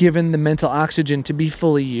given the mental oxygen to be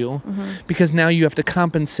fully you, because now you have to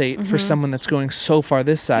compensate for someone that's going so far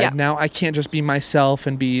this side. Yep. Now I can't just be myself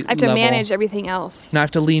and be I have to manage everything else. Now I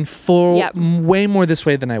have to lean way more this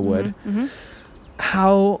way than I would.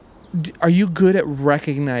 How are you good at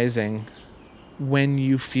recognizing when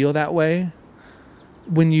you feel that way?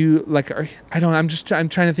 When you I'm trying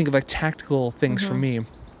to think of tactical things for me.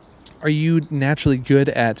 Are you naturally good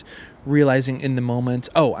at realizing in the moment,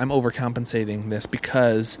 oh, I'm overcompensating this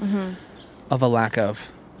because of a lack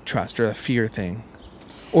of trust or a fear thing?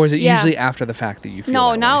 Or is it Yeah. usually after the fact that you feel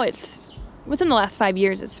No, that now way? it's within the last 5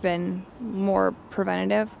 years. It's been more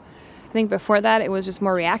preventative. I think before that it was just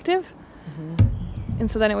more reactive, and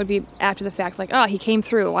so then it would be after the fact, like, oh, he came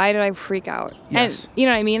through. Why did I freak out? Yes. And you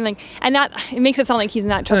know what I mean? Like, and not it makes it sound like he's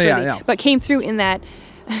not trustworthy, yeah. but came through in that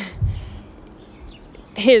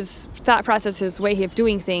his thought process, his way of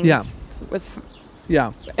doing things, Yeah. was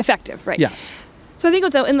Yeah. effective, right? Yes. So I think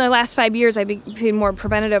it was in the last 5 years I became more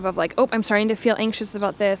preventative of like, oh, I'm starting to feel anxious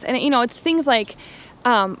about this, and it's things like,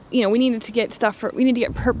 we needed to get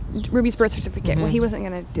Ruby's birth certificate. Well, he wasn't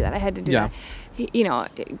going to do that. I had to do Yeah.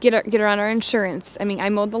 that. Get her on our insurance. I mean, I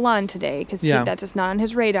mowed the lawn today because Yeah. that's just not on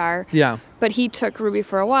his radar. Yeah. But he took Ruby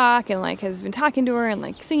for a walk and like has been talking to her and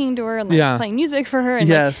like singing to her and like Yeah. playing music for her and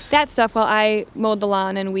Yes. like, that stuff while I mowed the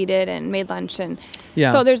lawn and weeded and made lunch and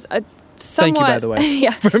Yeah. so there's a somewhat, Thank you, by the way.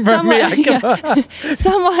 yeah, For me, somewhat, yeah.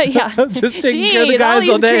 somewhat, yeah. I'm just taking care of the Jeez, guys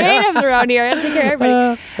all all these day. creatives around here. I take care of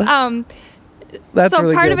everybody. That's so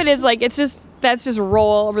really part good. of it is like that's just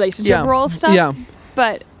relationship Yeah. role stuff. Yeah.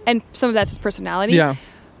 But and some of that's his personality. Yeah.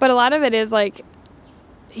 But a lot of it is like,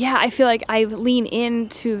 yeah, I feel like I lean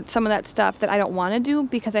into some of that stuff that I don't want to do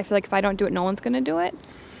because I feel like if I don't do it, no one's going to do it.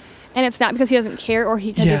 And it's not because he doesn't care or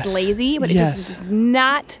because Yes. he's lazy, but it Yes. just does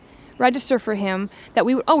not register for him that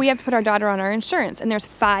we have to put our daughter on our insurance, and there's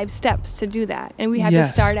 5 steps to do that, and we have Yes.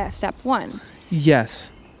 to start at step 1. Yes.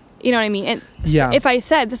 You know what I mean? And Yeah. if I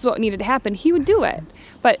said this is what needed to happen, he would do it.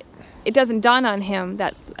 But it doesn't dawn on him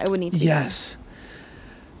that I would need to be done. Yes.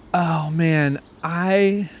 Oh, man.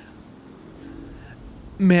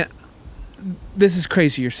 This is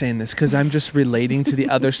crazy you're saying this because I'm just relating to the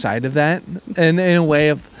other side of that. And in a way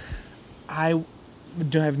of, I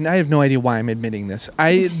have no idea why I'm admitting this.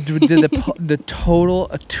 I did the total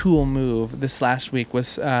tool move this last week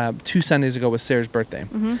was 2 Sundays ago was Sarah's birthday.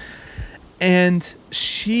 Mm-hmm. And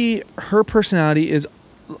her personality is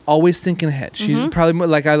always thinking ahead. She's probably more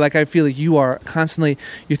like I feel like you are constantly.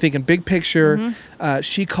 You're thinking big picture.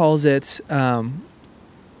 She calls it.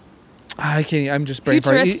 I can't. I'm just brain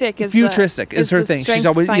farting. Futuristic is her the thing. She's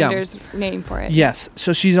always Finder's name for it. Yes.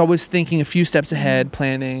 So she's always thinking a few steps ahead,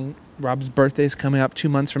 planning. Rob's birthday is coming up 2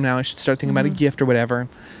 months from now. I should start thinking about a gift or whatever.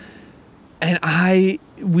 And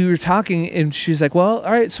we were talking, and she's like, "Well,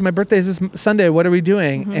 all right. So my birthday is this Sunday. What are we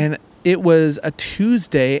doing?" And it was a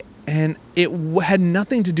Tuesday, and it had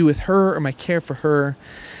nothing to do with her or my care for her.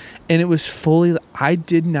 And it was fully. I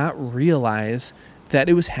did not realize that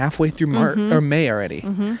it was halfway through May already,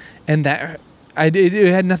 and that it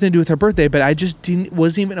had nothing to do with her birthday. But I just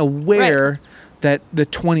wasn't even aware that the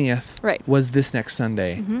 20th was this next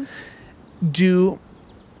Sunday.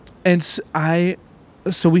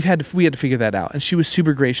 So we had to figure that out, and she was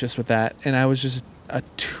super gracious with that, and I was just a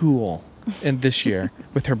tool in this year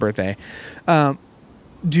with her birthday.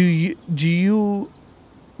 Do you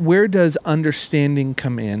where does understanding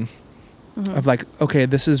come in of like, okay,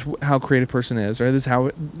 this is how a creative person is, or this is how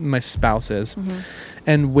my spouse is,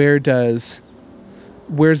 and where's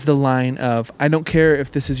the line of I don't care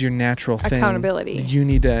if this is your natural thing, accountability, you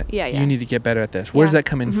need to you need to get better at this. Where's that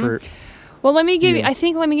come in for? Well, let me give you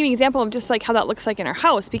an example of just like how that looks like in our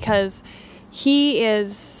house, because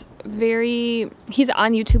he's on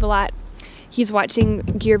YouTube a lot. He's watching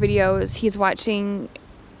gear videos.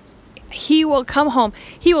 He will come home.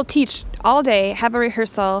 He will teach all day, have a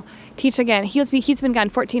rehearsal, teach again. He's been gone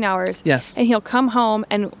 14 hours. Yes. And he'll come home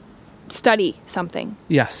and study something.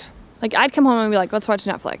 Yes. Like I'd come home and be like, let's watch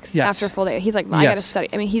Netflix after a full day. He's like, no, I got to study.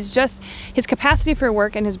 I mean, his capacity for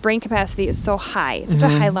work and his brain capacity is so high. It's such a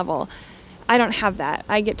high level. I don't have that.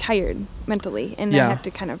 I get tired mentally, and I have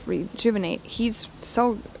to kind of rejuvenate. He's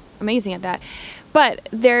so amazing at that. But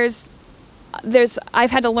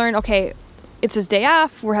I've had to learn, okay, it's his day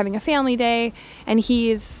off, we're having a family day, and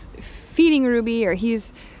he's feeding Ruby,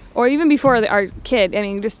 or even before our kid, I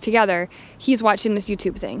mean, just together, he's watching this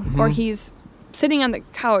YouTube thing, or he's sitting on the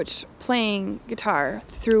couch playing guitar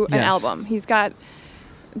through an album. He's got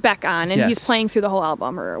Beck on, and he's playing through the whole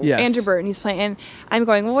album, or Andrew Bird, and he's playing, and I'm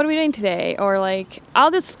going, well, what are we doing today? Or like,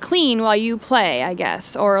 I'll just clean while you play, I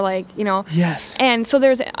guess, or like, Yes. And so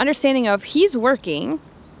there's an understanding of he's working.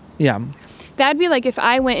 Yeah. That'd be like if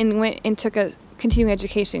I went and took a continuing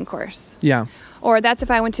education course. Yeah. Or that's if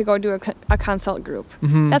I went to go do a consult group.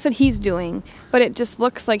 That's what he's doing, but it just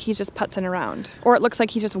looks like he's just putzing around, or it looks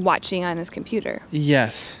like he's just watching on his computer.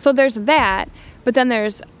 Yes. So there's that, but then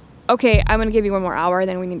there's, okay, I'm going to give you one more hour,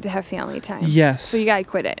 then we need to have family time. Yes. So you got to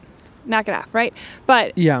quit it. Knock it off, right?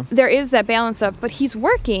 But there is that balance of, but he's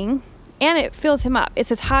working, and it fills him up. It's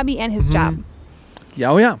his hobby and his job.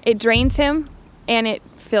 Yeah, oh yeah. It drains him, and it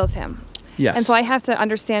fills him. Yes. And so I have to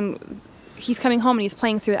understand he's coming home and he's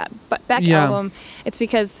playing through that Beck Yeah. album, it's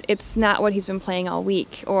because it's not what he's been playing all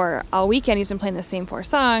week or all weekend. He's been playing the same 4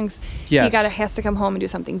 songs. Yes. He has to come home and do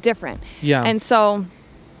something different. Yeah. And so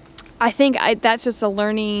I think that's just a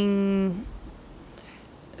learning.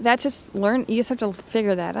 That's just learn. You just have to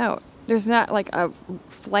figure that out. There's not like a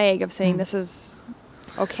flag of saying this is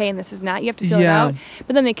okay and this is not. You have to feel it Yeah. out.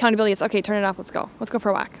 But then the accountability is, okay, turn it off. Let's go. Let's go for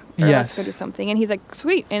a walk. Or Yes. let's go do something. And he's like,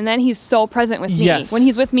 sweet. And then he's so present with me. Yes. When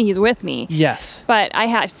he's with me, he's with me. Yes. But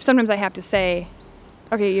sometimes I have to say,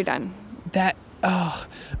 okay, you're done. That, oh,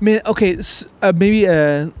 man, okay, maybe,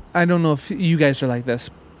 I don't know if you guys are like this.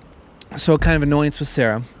 So a kind of annoyance with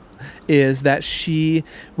Sarah is that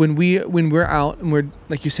when we're out, and we're,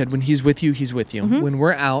 like you said, when he's with you, he's with you. Mm-hmm. When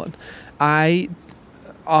we're out, I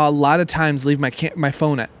a lot of times leave my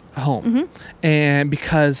phone at home. Mm-hmm. And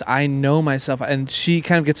because I know myself, and she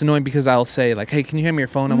kind of gets annoyed because I'll say like, hey, can you hand me your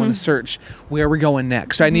phone? I want to search where we're going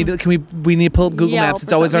next. So I need to, we need to pull up Google Yelp Maps.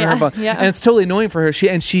 It's or always on something. her phone. Yeah. And it's totally annoying for her. She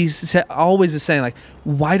always is saying like,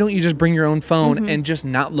 why don't you just bring your own phone and just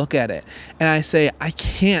not look at it? And I say, I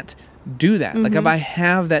can't do that. Like if I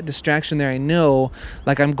have that distraction there, I know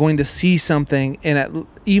like I'm going to see something, and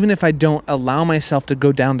even if I don't allow myself to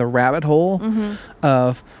go down the rabbit hole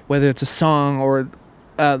of whether it's a song or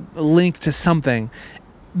a link to something,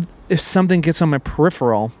 if something gets on my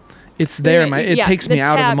peripheral, it's there. It takes me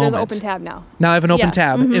out of the moment. There's an open tab now. Now I have an open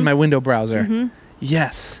tab Mm-hmm. in my window browser.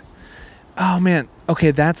 Yes. Oh man. Okay,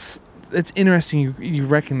 that's interesting. You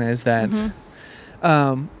recognize that.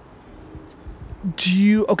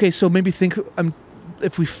 So maybe think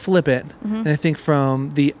if we flip it, and I think from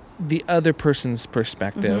the other person's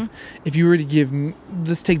perspective, if you were to give,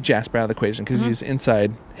 let's take Jasper out of the equation because he's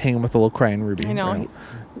inside hanging with a little crying Ruby. I know. Right?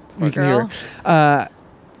 Poor You can hear girl. her.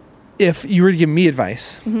 If you were to give me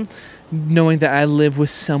advice, knowing that I live with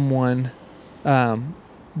someone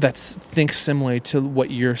that thinks similarly to what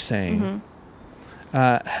you're saying,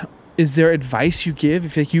 is there advice you give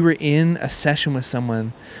if like, you were in a session with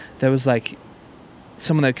someone that was like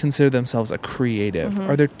someone that considered themselves a creative?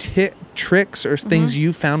 Are there tricks or things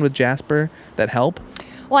you found with Jasper that help?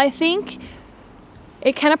 Well, I think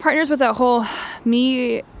it kind of partners with that whole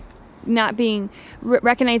me not being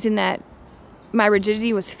recognizing that my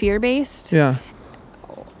rigidity was fear-based. Yeah.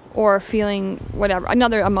 Or feeling whatever,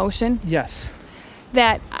 another emotion. Yes.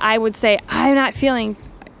 That I would say, I'm not feeling,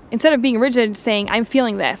 instead of being rigid, saying, I'm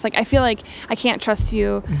feeling this. Like, I feel like I can't trust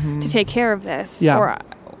you to take care of this. Yeah.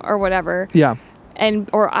 Or whatever. Yeah.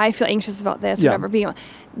 Or I feel anxious about this, Yeah. whatever.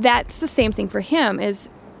 That's the same thing for him is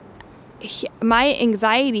my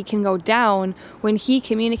anxiety can go down when he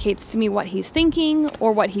communicates to me what he's thinking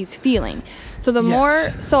or what he's feeling. So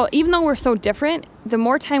so even though we're so different, the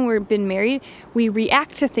more time we've been married, we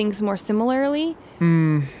react to things more similarly.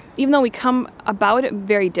 Even though we come about it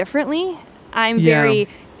very differently. I'm very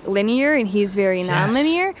linear and he's very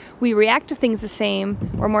non-linear. We react to things the same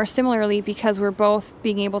or more similarly because we're both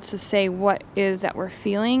being able to say what is that we're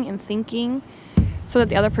feeling and thinking so that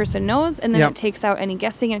the other person knows, and then it takes out any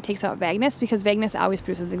guessing and it takes out vagueness, because vagueness always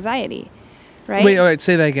produces anxiety, right? Wait, all right,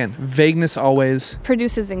 say that again. Vagueness always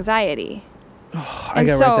produces anxiety. Oh, I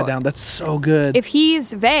gotta write that down. That's so good. If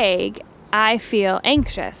he's vague, I feel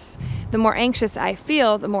anxious. The more anxious I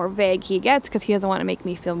feel, the more vague he gets because he doesn't want to make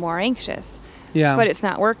me feel more anxious. Yeah. But it's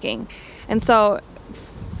not working. And so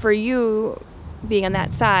for you being on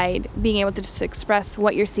that side, being able to just express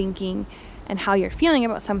what you're thinking and how you're feeling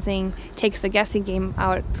about something takes the guessing game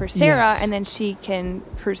out for Sarah, Yes. and then she can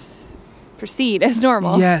proceed as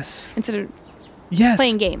normal. Yes. Instead of Yes.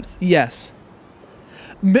 playing games. Yes.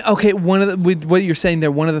 Okay, with what you're saying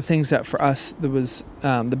there, one of the things that for us that was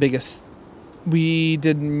the biggest, we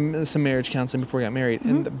did some marriage counseling before we got married,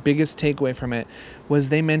 and the biggest takeaway from it was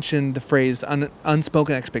they mentioned the phrase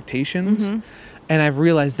unspoken expectations. And I've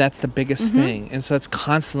realized that's the biggest thing. And so it's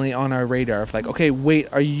constantly on our radar of like, okay, wait,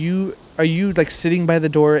 are you like sitting by the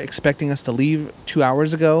door expecting us to leave 2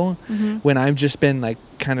 hours ago when I've just been like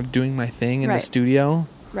kind of doing my thing in the studio?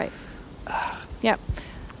 Right. Yep.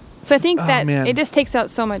 So I think that man. it just takes out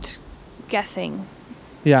so much guessing.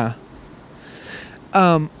 Yeah.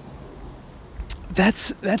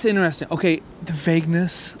 That's interesting. Okay, the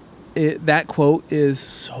vagueness, that quote is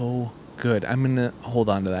so good. I'm gonna hold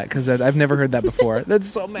on to that because I've never heard that before. That's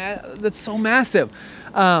so massive.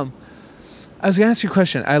 I was gonna ask you a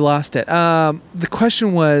question. I lost it. The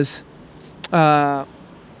question was, what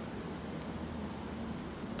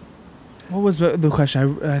was the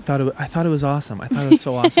question? I thought it was awesome. I thought it was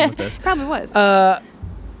so awesome with this. Probably was.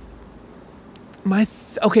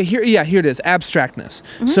 Here it is. Abstractness.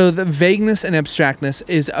 So the vagueness and abstractness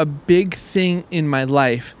is a big thing in my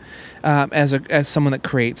life. as someone that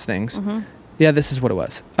creates things. Mm-hmm. Yeah, this is what it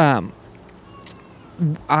was.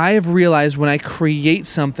 I have realized when I create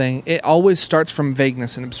something, it always starts from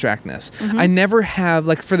vagueness and abstractness. Mm-hmm. I never have,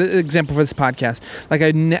 like, for the example for this podcast, like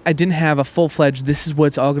I didn't have a full-fledged, this is what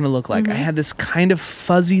it's all going to look like. Mm-hmm. I had this kind of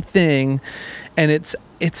fuzzy thing, and it's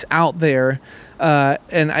out there,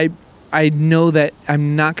 and I know that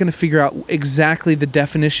I'm not going to figure out exactly the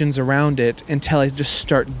definitions around it until I just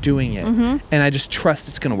start doing it. Mm-hmm. And I just trust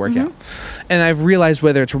it's going to work out. And I've realized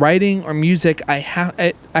whether it's writing or music, I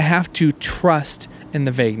have to trust in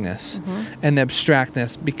the vagueness and the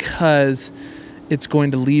abstractness, because it's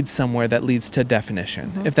going to lead somewhere that leads to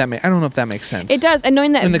definition. If that I don't know if that makes sense. It does. And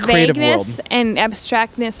knowing that in the creative vagueness world and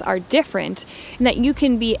abstractness are different, and that you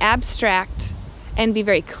can be abstract and be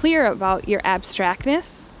very clear about your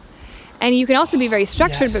abstractness. And you can also be very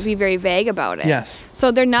structured, Yes. but be very vague about it. Yes.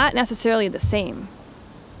 So they're not necessarily the same.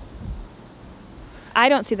 I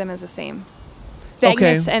don't see them as the same.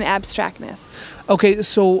 Vagueness and abstractness. Okay,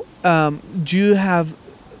 so do you have,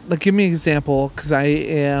 like, give me an example, because I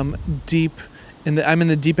am I'm in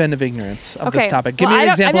the deep end of ignorance of this topic. Give me an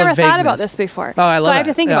example of vagueness. I've never thought about this before. Oh, I love So I have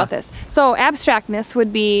that. to think about this. So abstractness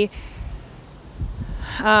would be,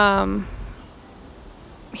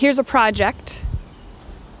 here's a project,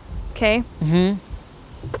 okay? Mm-hmm.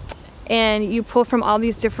 And you pull from all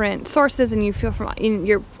these different sources, and you feel from in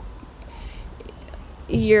your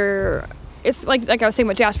it's like I was saying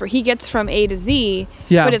with Jasper, he gets from A to Z,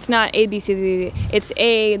 Yeah. but it's not A, B, C, D. It's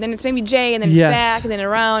A, then it's maybe J, and then Yes. it's back, and then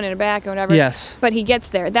around and back, and whatever. Yes. But he gets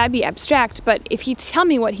there. That'd be abstract. But if he tell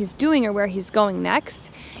me what he's doing or where he's going next,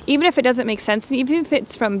 even if it doesn't make sense to me, even if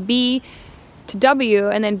it's from B to W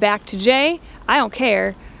and then back to J, I don't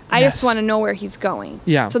care. I Yes. just want to know where he's going.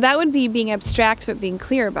 Yeah. So that would be being abstract, but being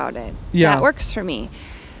clear about it. Yeah. That works for me.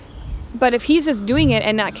 But if he's just doing it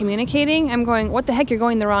and not communicating, I'm going, what the heck? You're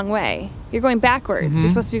going the wrong way. You're going backwards. You're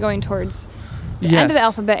supposed to be going towards the end of the Yes.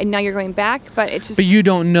 alphabet, and now you're going back. But it's just. But you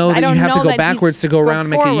don't know I that don't you have to know go that backwards to go go around and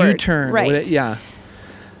make a forward. U-turn. Right. Yeah.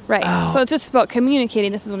 Right. Oh. So it's just about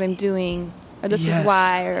communicating. This is what I'm doing, or this Yes. is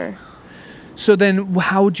why, or. So then,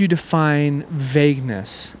 how would you define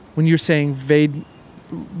vagueness when you're saying vague?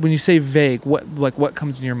 When you say vague, what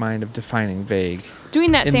comes in your mind of defining vague?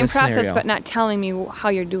 Doing that in same this process, scenario? but not telling me how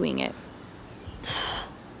you're doing it.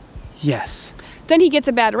 Yes. Then he gets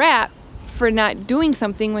a bad rap for not doing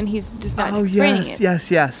something when he's just not explaining it.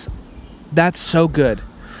 Yes. That's so good.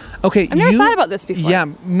 Okay, I've never thought about this before. Yeah,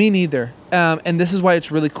 me neither. And this is why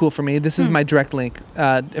it's really cool for me. This is my direct link,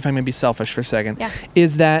 if I may be selfish for a second, Yeah.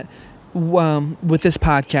 is that with this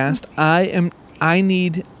podcast, I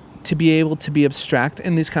need to be able to be abstract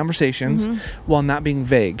in these conversations while not being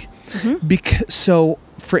vague. So,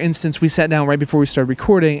 for instance, we sat down right before we started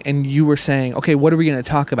recording, and you were saying, okay, what are we going to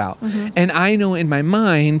talk about? And I know in my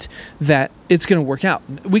mind that it's going to work out.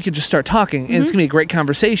 We could just start talking, and it's going to be a great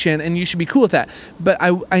conversation, and you should be cool with that. But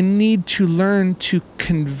I need to learn to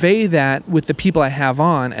convey that with the people I have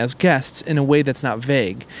on as guests in a way that's not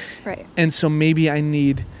vague. Right. And so maybe I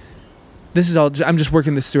need... This is all. I'm just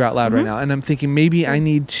working this through out loud right now, and I'm thinking maybe I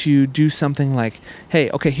need to do something like, "Hey,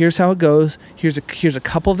 okay, here's how it goes. Here's a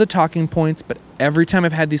couple of the talking points, but every time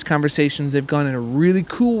I've had these conversations, they've gone in a really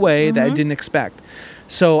cool way that I didn't expect.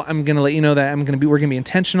 So I'm gonna let you know that we're gonna be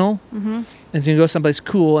intentional, and it's gonna go someplace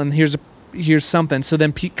cool. And here's something. So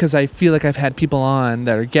then, because I feel like I've had people on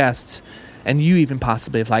that are guests, and you even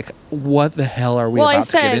possibly have like, what the hell are we about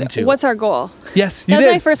to get into? What's our goal? Yes, you That's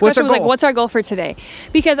did. my first What's question. our Was like, goal? what's our goal for today?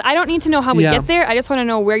 Because I don't need to know how we Yeah. get there. I just want to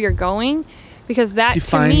know where you're going, because that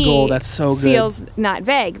Define to me goal. That's so good. feels not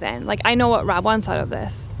vague. Then, like, I know what Rob wants out of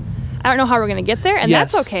this. I don't know how we're going to get there, and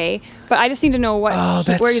Yes. that's okay. But I just need to know what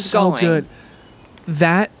where he's so going. good.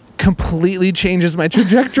 That completely changes my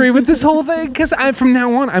trajectory with this whole thing, because from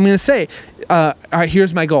now on I'm going to say, all right,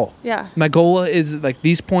 here's my goal. Yeah. My goal is like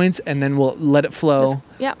these points, and then we'll let it flow.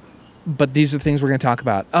 Yeah. But these are the things we're going to talk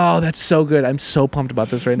about. Oh, that's so good. I'm so pumped about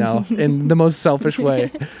this right now in the most selfish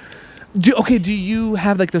way. Do you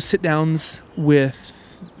have like those sit downs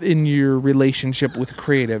in your relationship with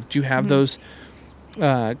creative? Do you have those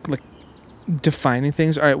like defining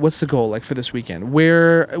things? All right, what's the goal like for this weekend?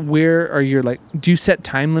 Where are your like, do you set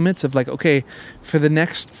time limits of like, okay,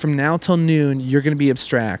 from now till noon you're going to be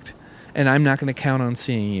abstract and I'm not going to count on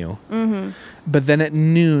seeing you, but then at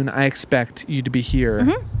noon I expect you to be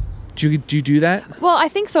here. Do you do that? Well, I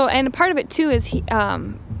think so, and part of it too is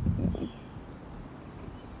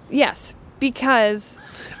yes, because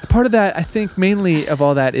part of that, I think mainly of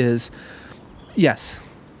all that is yes.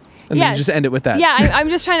 And then yes. just end it with that. Yeah, I'm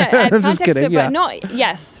just trying to add I'm context just kidding, to it, yeah. but no,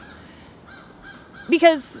 yes.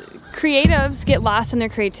 Because creatives get lost in their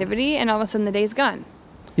creativity, and all of a sudden the day's gone.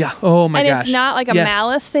 Yeah. Oh my and gosh. it's not like a Yes.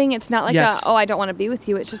 malice thing. It's not like Yes. I don't want to be with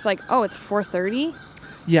you. It's just like, oh, it's 4:30.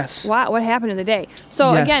 Yes. What happened in the day?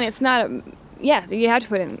 So Yes. again, it's not so you have to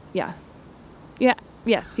put in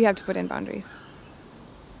yes, you have to put in boundaries.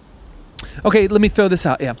 Okay, let me throw this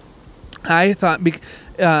out. Yeah. I thought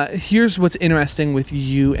here's what's interesting with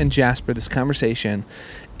you and Jasper, this conversation,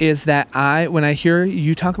 is that when I hear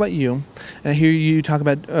you talk about you and I hear you talk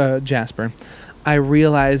about Jasper, I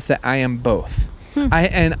realize that I am both.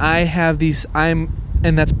 And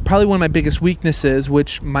that's probably one of my biggest weaknesses,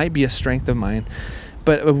 which might be a strength of mine.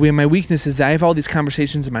 But my weakness is that I have all these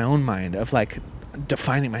conversations in my own mind of like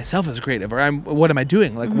defining myself as creative, or what am I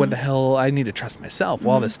doing? Like, what the hell? I need to trust myself.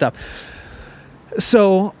 All this stuff.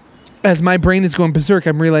 So, as my brain is going berserk,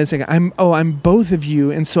 I'm realizing I'm both of you,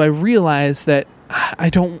 and so I realize that I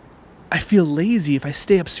feel lazy if I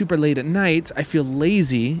stay up super late at night. I feel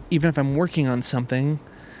lazy even if I'm working on something,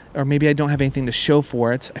 or maybe I don't have anything to show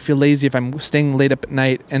for it. I feel lazy if I'm staying late up at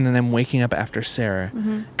night and then I'm waking up after Sarah,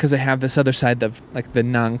 because I have this other side of like the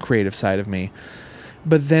non-creative side of me.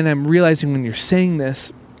 But then I'm realizing when you're saying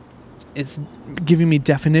this, it's giving me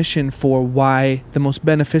definition for why the most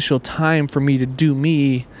beneficial time for me to do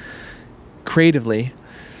me creatively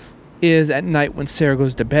is at night when Sarah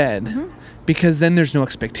goes to bed. Because then there's no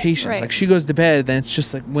expectations. Right. Like she goes to bed, then it's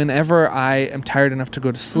just like whenever I am tired enough to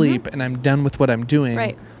go to sleep and I'm done with what I'm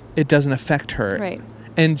doing, it doesn't affect her. Right.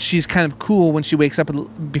 And she's kind of cool when she wakes up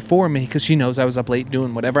before me because she knows I was up late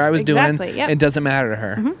doing whatever I was doing. Yep. It doesn't matter to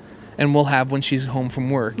her. And we'll have when she's home from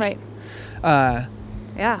work. Right. Yeah.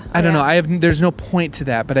 I don't know. There's no point to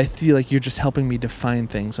that, but I feel like you're just helping me define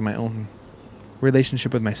things in my own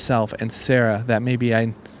relationship with myself and Sarah, that maybe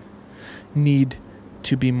I need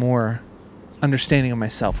to be more understanding of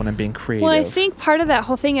myself when I'm being creative. Well, I think part of that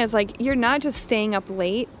whole thing is like you're not just staying up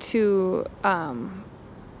late to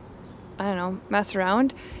I don't know, mess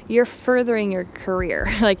around. You're furthering your career.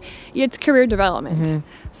 Like it's career development.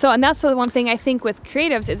 So, and that's the one thing I think with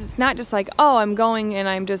creatives is it's not just like, oh, I'm going and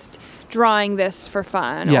I'm just drawing this for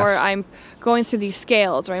fun, or I'm going through these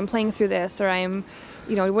scales, or I'm playing through this, or I'm,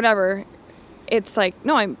 whatever. It's like,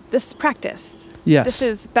 no, this is practice. Yes. This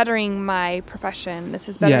is bettering my profession. This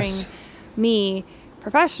is bettering me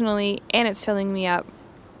professionally, and it's filling me up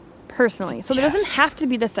personally. So there doesn't have to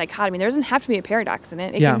be this dichotomy. There doesn't have to be a paradox in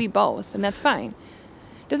it. It can be both, and that's fine.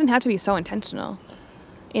 It doesn't have to be so intentional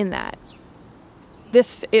in that.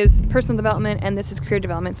 This is personal development and this is career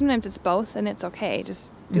development. Sometimes it's both, and it's okay.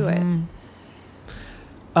 Just do it.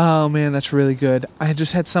 Oh man, that's really good. I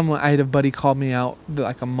had a buddy called me out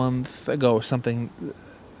like a month ago or something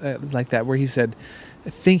like that, where he said, I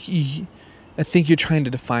think you're trying to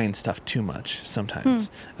define stuff too much sometimes.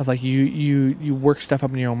 Of like you work stuff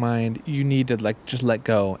up in your own mind. You need to like just let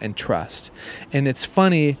go and trust. And it's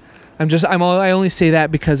funny. I only say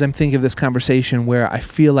that because I'm thinking of this conversation where I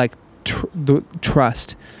feel like the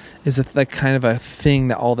trust is like kind of a thing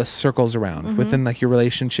that all this circles around within like your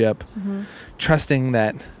relationship. Trusting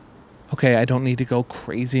that, okay, I don't need to go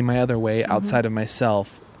crazy my other way outside of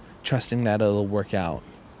myself. Trusting that it'll work out.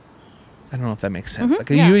 I don't know if that makes sense.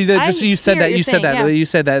 Like you said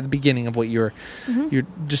that at the beginning of what you're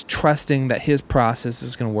just trusting that his process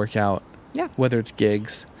is going to work out. Yeah. Whether it's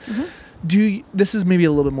gigs. This is maybe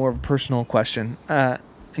a little bit more of a personal question, and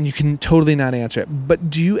you can totally not answer it.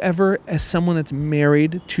 But do you ever, as someone that's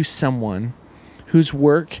married to someone whose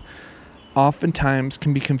work oftentimes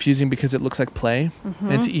can be confusing because it looks like play,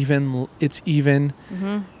 and it's even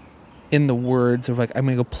in the words of like, I'm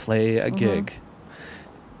going to go play a gig.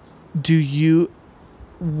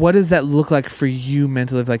 What does that look like for you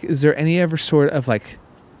mentally? Like, is there any ever sort of like,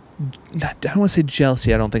 I don't want to say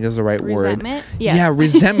jealousy, I don't think is the right word. Yes. Yeah,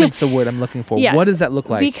 resentment's the word I'm looking for. Yes. What does that look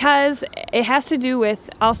like? Because it has to do with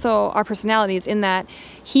also our personalities, in that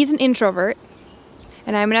he's an introvert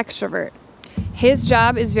and I'm an extrovert. His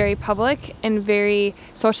job is very public and very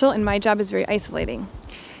social, and my job is very isolating.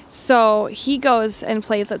 So he goes and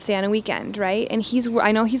plays, let's say, on a weekend, right? And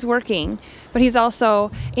I know he's working, but he's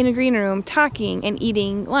also in a green room talking and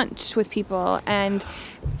eating lunch with people and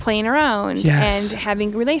playing around and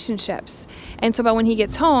having relationships. And so, but when he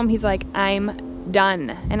gets home, he's like, I'm done.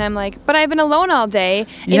 And I'm like, but I've been alone all day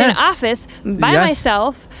in an office by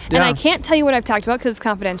myself, and I can't tell you what I've talked about because it's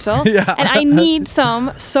confidential. And I need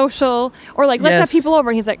some social, or like, let's have people over.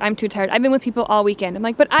 And he's like, I'm too tired. I've been with people all weekend. I'm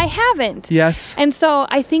like, but I haven't. Yes. And so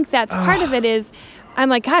I think that's part of it is, I'm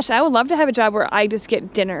like, gosh, I would love to have a job where I just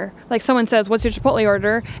get dinner. Like someone says, what's your Chipotle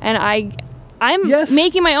order? And I'm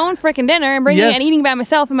making my own freaking dinner and bringing it and eating by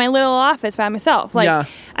myself in my little office by myself. Like,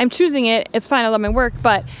 I'm choosing it. It's fine. I love my work,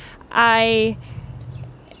 but I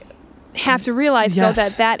have to realize though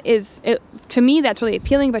that is to me, that's really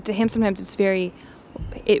appealing, but to him, sometimes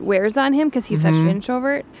it wears on him because he's such an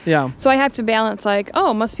introvert. Yeah. So I have to balance like,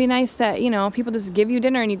 oh, it must be nice that, people just give you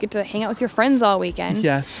dinner and you get to hang out with your friends all weekend.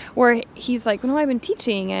 Yes. Where he's like, no, I've been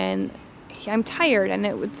teaching and I'm tired. And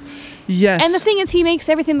it was... Yes. And the thing is, he makes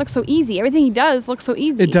everything look so easy. Everything he does looks so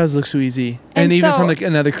easy. It does look so easy. And even so from like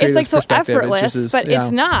another creator's it's like so perspective, effortless, it just is, but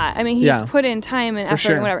it's not. I mean, he's put in time and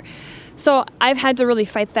effort and whatever. So I've had to really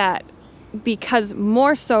fight that because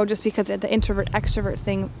more so just because of the introvert extrovert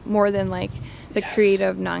thing more than like the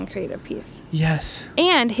creative non-creative piece. Yes.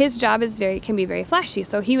 And his job can be very flashy.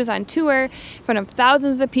 So he was on tour in front of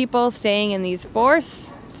thousands of people staying in these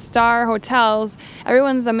 4-star hotels.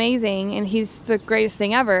 Everyone's amazing and he's the greatest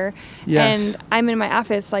thing ever. Yes. And I'm in my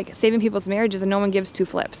office like saving people's marriages and no one gives 2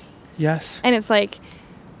 flips. Yes. And it's like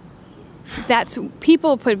that's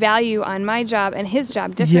people put value on my job and his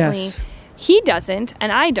job differently. Yes. He doesn't,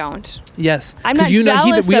 and I don't. Yes, I'm not that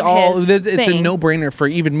jealous we of all. his It's a thing. no-brainer for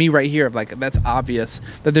even me right here. Of like that's obvious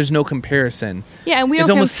that there's no comparison. Yeah, and we it's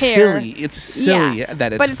don't almost compare. silly. It's silly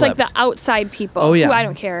that it's. But it's flipped. like the outside people Oh, yeah. who I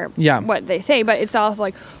don't care Yeah. what they say. But it's also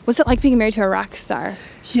like, what's it like being married to a rock star?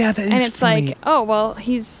 Yeah, that is and it's funny. like, oh well,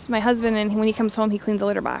 he's my husband, and when he comes home, he cleans a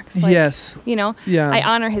litter box. Like, Yes. Yeah. I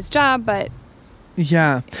honor his job, but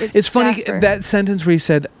Yeah, It's it's funny Jasper. that sentence where he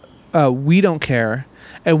said, "We don't care."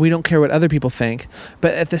 And we don't care what other people think,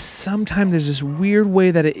 but at the same time, there's this weird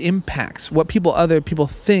way that it impacts what other people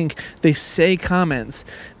think. They say comments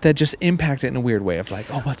that just impact it in a weird way of like,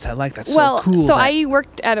 "Oh, what's that like? That's so cool." So that- I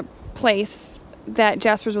worked at a place that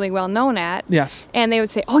Jasper's really well known at. Yes. And they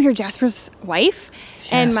would say, "Oh, you're Jasper's wife,"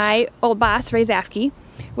 and Yes. my old boss, Ray Zafke,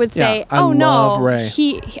 would Yeah, say, I "Oh love no, Ray.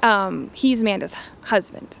 he's Amanda's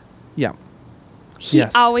husband." Yeah, He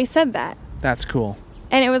always said that, that's cool.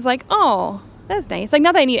 and it was like, "Oh, that's nice." Like,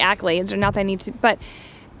 not that I need accolades or not that I need to, but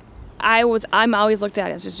I'm always looked at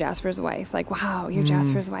as just Jasper's wife. Like, wow, you're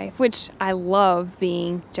Jasper's wife, which I love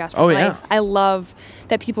being Jasper's wife. yeah. I love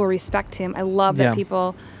that people respect him. I love that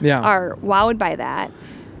people are wowed by that.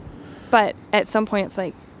 But at some point, it's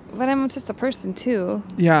like, but I'm just a person too.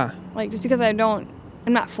 Yeah. Like, just because I'm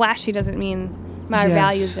not flashy doesn't mean my Yes.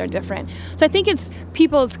 values are different. So I think it's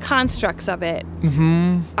people's constructs of it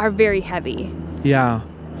are very heavy. Yeah.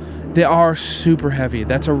 They are super heavy.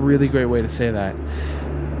 That's a really great way to say that.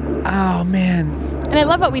 Oh, man. And I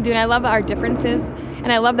love what we do, and I love our differences,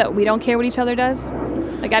 and I love that we don't care what each other does.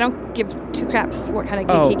 Like, I don't give 2 craps what kind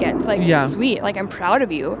of gig he gets. Like, sweet. Like, I'm proud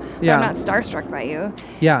of you, but Yeah. I'm not starstruck by you.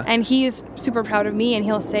 Yeah. And he is super proud of me, and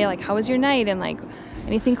he'll say, like, how was your night? And, like,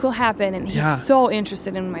 anything cool happen? And he's Yeah. so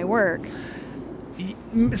interested in my work.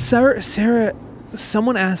 Sarah,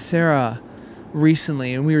 someone asked Sarah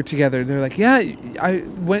recently, and we were together. They're like, "Yeah,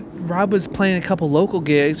 Rob was playing a couple local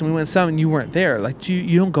gigs, and we went to some, and you weren't there. Like,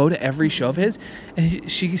 you don't go to every show of his?" And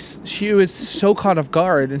she was so caught off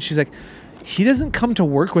guard, and she's like, "He doesn't come to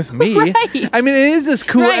work with me." Right. I mean, it is this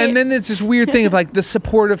cool, Right. and then it's this weird thing of like the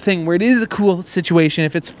supportive thing where it is a cool situation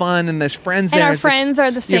if it's fun and there's friends And there. our if it's- friends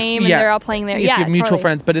are the same, and they're all playing there. If Yeah, you have mutual totally.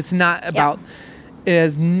 friends, but it's not about. It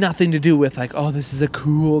has nothing to do with like, oh, this is a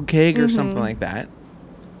cool gig or something like that.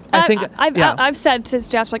 I think I've said to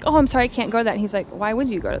Jasper, like, oh, I'm sorry, I can't go to that. And he's like, why would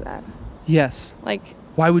you go to that? yes. Like,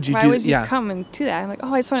 Why would you why do? would you yeah, come and do that? I'm like,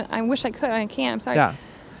 oh, I wish I could. I can't. I'm sorry. yeah.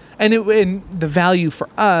 And the value for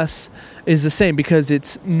us is the same because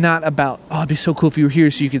it's not about, oh, it'd be so cool if you were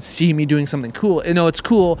here so you could see me doing something cool. No, it's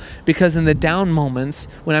cool because in the down moments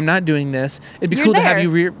when I'm not doing this, it'd be You're cool to have there.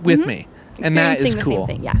 you with me. And that is Experiencing the cool.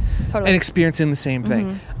 same thing. Yeah, totally. And experiencing the same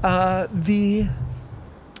thing.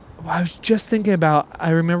 I was just thinking about,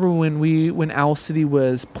 I remember when Owl City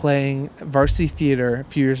was playing Varsity Theater a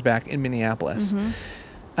few years back in Minneapolis.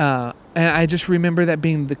 And I just remember that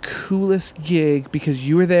being the coolest gig because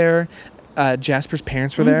you were there. Jasper's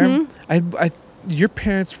parents were there. Your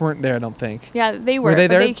parents weren't there, I don't think. Yeah, they Were were. they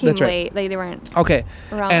but there? They came That's right. late. They weren't. Okay.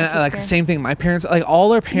 Around And with his like the parents. same thing. My parents, like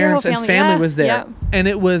all our parents whole and family, family yeah, was there. yeah. And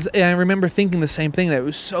and I remember thinking the same thing, that it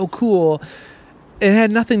was so cool. It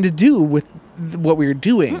had nothing to do with what we were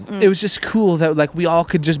doing. It was just cool that like we all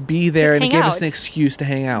could just be there and it hang gave us out. an excuse to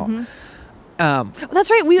hang out. Well, that's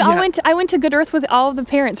right. We all Yeah. I went to Good Earth with all of the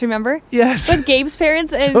parents. Remember? Yes. With Gabe's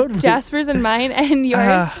parents and Totally. Jasper's and mine and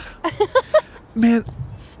yours. Man,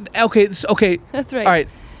 okay, That's right. All right,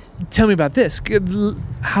 tell me about this. Give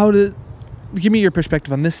me your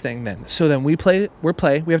perspective on this thing then. So then we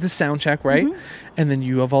have to sound check, right? And then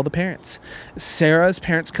you have all the parents. Sarah's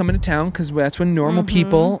parents come into town because that's when normal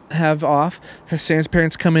people have off. Sarah's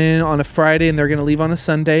parents come in on a Friday and they're going to leave on a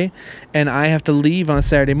Sunday. And I have to leave on a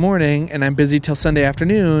Saturday morning and I'm busy till Sunday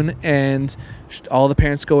afternoon and all the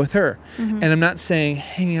parents go with her. And I'm not saying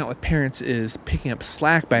hanging out with parents is picking up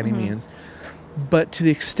slack by any means. but to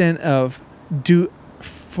the extent of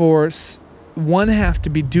one half to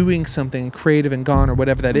be doing something creative and gone or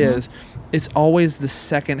whatever that is, it's always the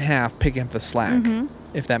second half picking up the slack,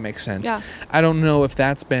 if that makes sense. Yeah. I don't know if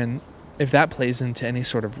that plays into any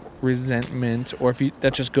sort of resentment or if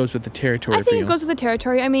that just goes with the territory I for think you. it goes with the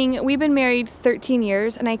territory. I mean, we've been married 13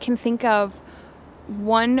 years, and I can think of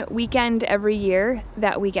one weekend every year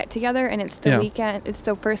that we get together, and it's the weekend. It's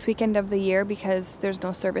the first weekend of the year because there's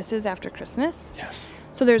no services after Christmas. Yes.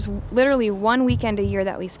 So there's literally one weekend a year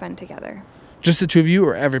that we spend together. Just the two of you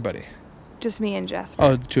or everybody? Just me and Jasper.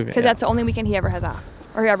 Oh, the two of you. Because that's the only weekend he ever has off,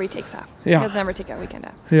 or ever he takes off. Yeah. He doesn't ever take a weekend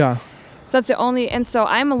off. Yeah. So that's the only, and so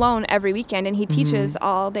I'm alone every weekend, and he teaches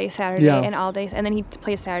all day Saturday and all day, and then he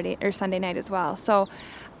plays Saturday or Sunday night as well. So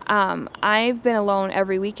I've been alone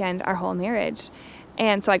every weekend our whole marriage,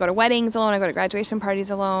 and so I go to weddings alone, I go to graduation parties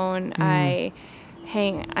alone, I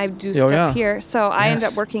do stuff here. So I end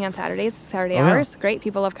up working on Saturday hours. Great,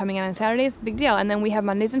 people love coming in on Saturdays, big deal. And then we have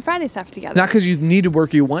Mondays and Friday stuff together. Not because you need to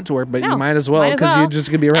work or you want to work, but you might as well because you're just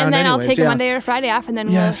going to be around and then anyways. I'll take a Monday or a Friday off, and then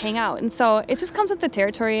we'll hang out. And so it just comes with the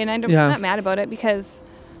territory, and I'm not mad about it because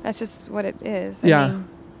that's just what it is. I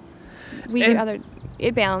mean,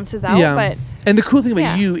 it balances out. But and the cool thing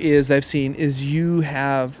about you I've seen is you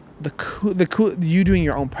have you doing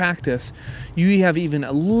your own practice. You have even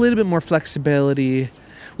a little bit more flexibility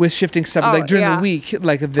with shifting stuff like during the week,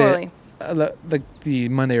 like the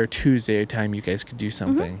Monday or Tuesday time you guys could do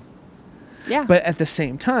something. Yeah. But at the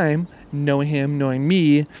same time, knowing him, knowing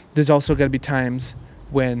me, there's also got to be times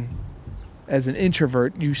when, as an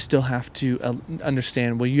introvert, you still have to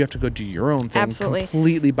understand, well, you have to go do your own thing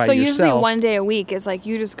completely by yourself. So usually one day a week is like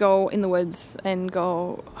you just go in the woods and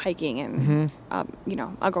go hiking and,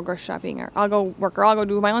 I'll go grocery shopping or I'll go work or I'll go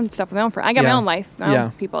do my own stuff with my own friends. I got my own life, my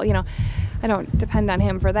own people, I don't depend on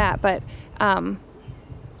him for that. But, I mean,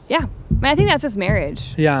 I think that's just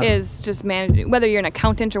marriage. Is just managing, whether you're an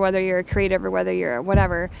accountant or whether you're a creative or whether you're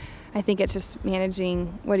whatever. I think it's just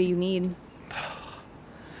managing what do you need.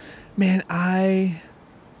 Man,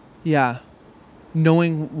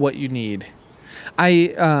 knowing what you need.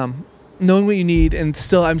 Knowing what you need, and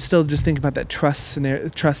I'm still just thinking about that trust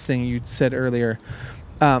thing you said earlier.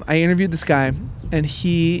 I interviewed this guy, and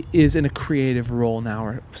he is in a creative role now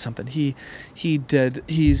or something. He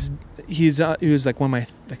was like one of my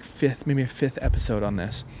fifth episode on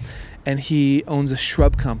this, and he owns a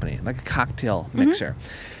shrub company, like a cocktail mixer.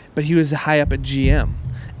 But he was high up at GM,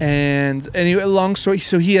 and anyway, long story.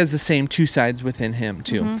 So he has the same two sides within him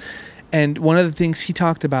too. And one of the things he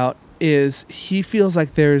talked about is he feels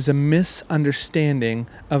like there's a misunderstanding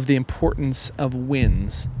of the importance of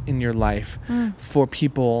wins in your life for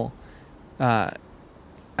people. I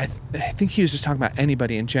think he was just talking about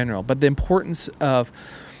anybody in general, but the importance of,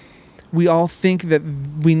 we all think that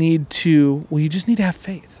we need to, you just need to have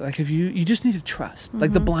faith. Like if you just need to trust,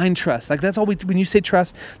 like the blind trust. Like that's all when you say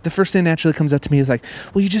trust, the first thing naturally comes up to me is like,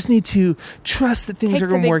 well, you just need to trust that things are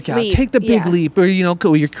going to work out. Take the big leap, or,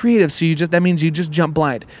 you're creative. So that means you just jump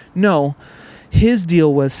blind. No, his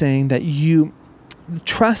deal was saying that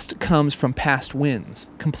trust comes from past wins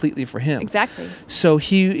completely for him. Exactly. So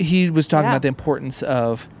he was talking about the importance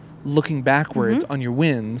of looking backwards on your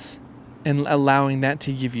wins and allowing that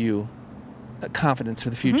to give you confidence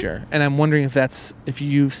for the future. And I'm wondering if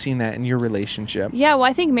you've seen that in your relationship. Yeah, well,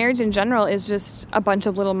 I think marriage in general is just a bunch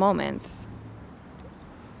of little moments.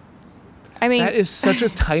 I mean, that is such a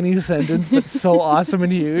tiny sentence, but so awesome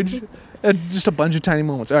and huge. Just a bunch of tiny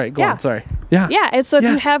moments. All right, go on. Sorry. Yeah. Yeah, and so if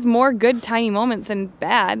you have more good tiny moments than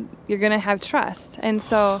bad, you're going to have trust. And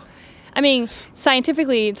so, I mean,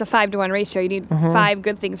 scientifically, it's a 5-to-1 ratio. You need 5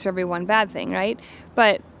 good things for every 1 bad thing, right?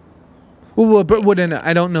 But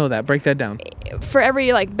I don't know that. Break that down. For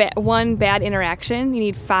every 1 bad interaction, you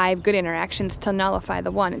need 5 good interactions to nullify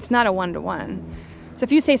the 1. It's not a 1-to-1. So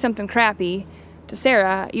if you say something crappy to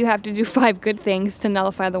Sarah, you have to do 5 good things to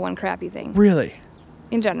nullify the 1 crappy thing. Really?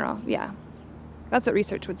 In general, yeah. That's what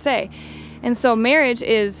research would say. And so marriage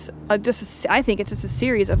is I think it's just a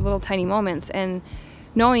series of little tiny moments, and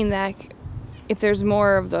knowing that if there's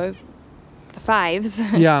more of the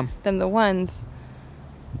 5s than the 1s,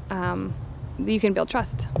 you can build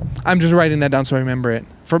trust. I'm just writing that down so I remember it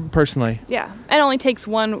personally. Yeah. It only takes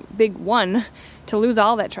one big 1 to lose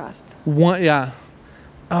all that trust. Oh,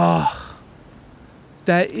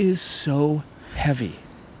 that is so heavy.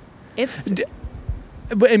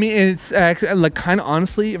 But I mean, it's actually, kind of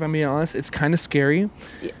honestly, if I'm being honest, it's kind of scary.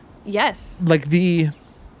 Yes. Like the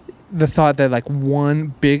thought that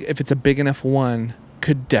if it's a big enough 1,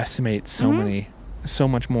 could decimate so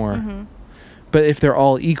much more. But if they're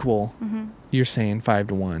all equal, you're saying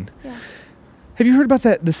 5-to-1. Yeah. Have you heard about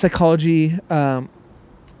that? The psychology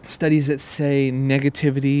studies that say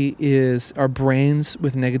negativity is our brains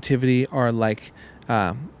with negativity are like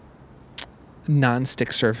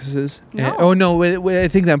non-stick surfaces. No. I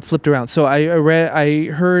think that flipped around. So I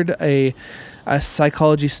heard a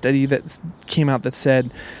psychology study that came out that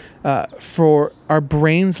said for our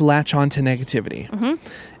brains latch onto negativity.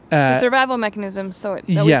 It's a survival mechanism, so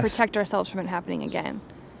that we protect ourselves from it happening again.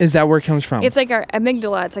 Is that where it comes from? It's like our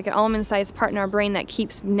amygdala. It's like an almond-sized part in our brain that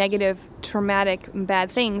keeps negative, traumatic, bad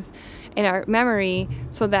things in our memory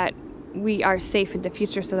so that we are safe in the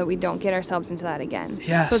future so that we don't get ourselves into that again.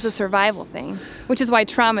 Yes. So it's a survival thing, which is why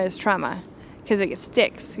trauma is trauma, because it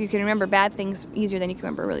sticks. You can remember bad things easier than you can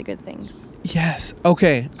remember really good things. Yes.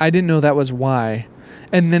 Okay. I didn't know that was why.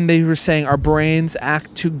 And then they were saying our brains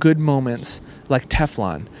act to good moments like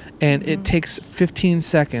Teflon. And it takes 15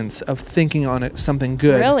 seconds of thinking on it, something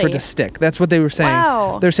good for it to stick. That's what they were saying.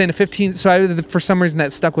 Wow. They're saying for some reason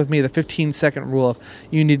that stuck with me, the 15-second rule of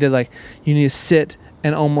you need to sit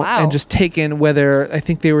and and just take in whether, I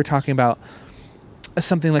think they were talking about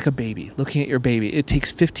something like a baby, looking at your baby. It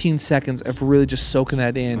takes 15 seconds of really just soaking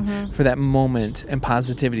that in for that moment and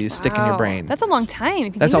positivity to stick in your brain. That's a long time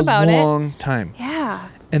if you That's think about it. That's a long time. Yeah.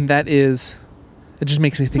 And that is, it just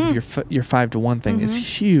makes me think of your 5 to 1 thing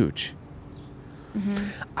is huge.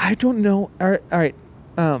 I don't know. All right.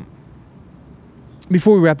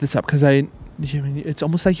 Before we wrap this up, because it's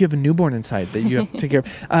almost like you have a newborn inside that you have to take care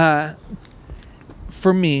of.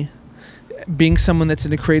 For me, being someone that's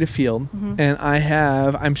in a creative field, and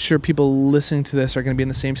I'm sure people listening to this are going to be in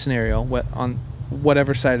the same scenario, on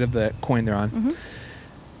whatever side of the coin they're on.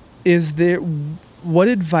 What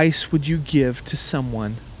advice would you give to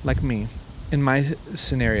someone like me in my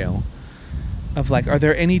scenario of are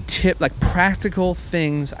there any practical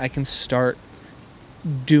things I can start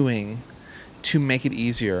doing to make it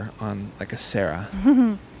easier on a Sarah?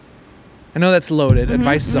 I know that's loaded.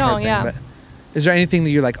 Advice is a hard thing, but is there anything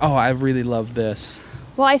that you're I really love this?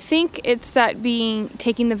 Well, I think it's that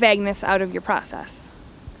taking the vagueness out of your process.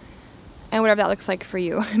 And whatever that looks like for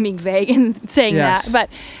you, being vague and saying that. But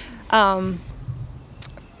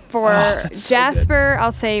for Jasper,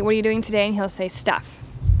 I'll say, what are you doing today? And he'll say stuff.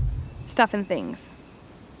 Stuff and things.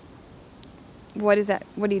 What is that?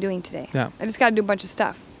 What are you doing today? Yeah. I just got to do a bunch of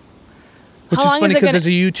stuff. Which is funny because there's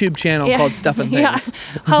a YouTube channel called Stuff and Things.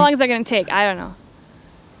 How long is that going to take? I don't know.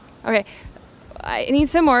 Okay. I need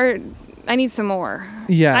some more.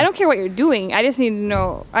 Yeah. I don't care what you're doing. I just need to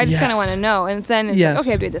know. I just kind of want to know. And then it's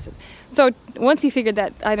okay, I'm doing this. So once you figured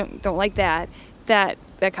that I don't like that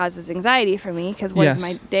causes anxiety for me, because what is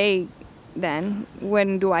my day then?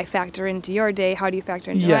 When do I factor into your day? How do you factor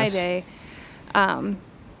into my day?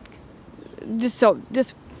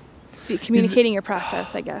 Just be communicating your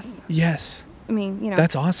process, I guess. Yes. I mean,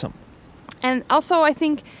 That's awesome. And also, I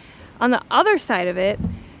think on the other side of it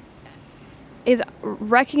is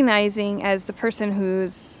recognizing, as the person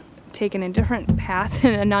who's taken a different path,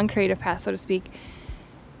 a non-creative path, so to speak.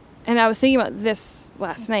 And I was thinking about this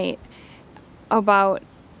last night about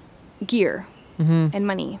gear and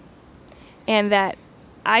money, and that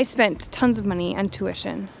I spent tons of money on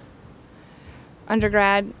tuition,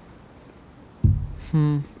 undergrad,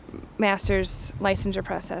 master's, licensure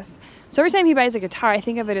process. So every time he buys a guitar, I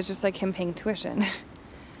think of it as just like him paying tuition.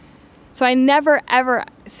 So I never, ever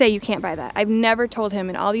say you can't buy that. I've never told him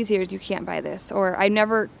in all these years you can't buy this. Or I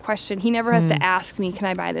never question. He never has to ask me, can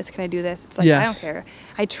I buy this? Can I do this? It's like, I don't care.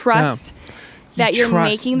 I trust that you're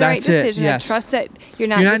making the right decision. I trust that you're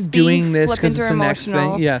not just doing being this flippant or it's the next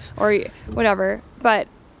emotional. thing. Yes. Or whatever. But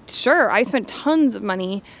sure, I spent tons of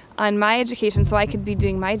money on my education so I could be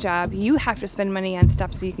doing my job. You have to spend money on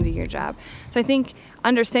stuff so you can do your job. So I think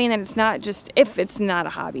understanding that it's not just, if it's not a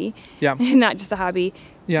hobby, not just a hobby,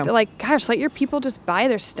 gosh, let your people just buy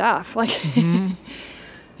their stuff.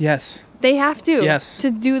 Yes. They have to. Yes.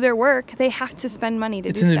 To do their work, they have to spend money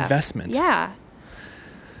to do stuff. It's an investment. Yeah.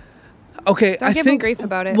 Okay. Don't give them grief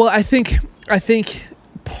about it. Well, I think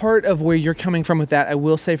part of where you're coming from with that, I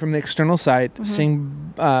will say from the external side,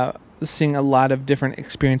 seeing a lot of different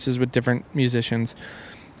experiences with different musicians,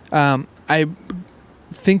 I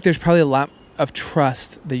think there's probably a lot of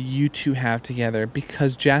trust that you two have together,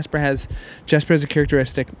 because Jasper has a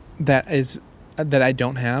characteristic that I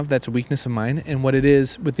don't have. That's a weakness of mine. And what it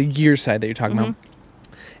is with the gear side that you're talking about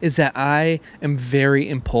is that I am very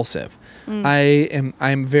impulsive.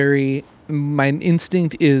 I'm very my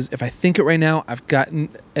instinct is if I think it right now, I've gotten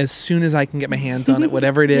as soon as I can get my hands on it,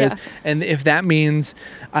 whatever it is. Yeah. And if that means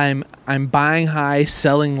I'm buying high,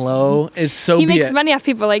 selling low, it's so He be makes it. money off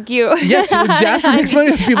people like you. Yes, Jasper makes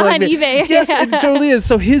money off people like on me. eBay. Yes, it totally is.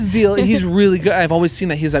 So his deal, he's really good. I've always seen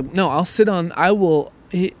that. He's like, no, I will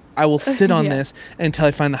sit on Yeah. this until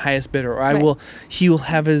I find the highest bidder, or Right. he'll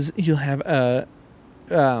have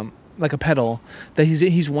like a pedal that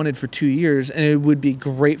he's wanted for 2 years, and it would be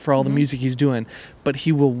great for all the music he's doing, but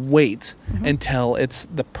he will wait until it's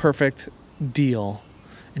the perfect deal,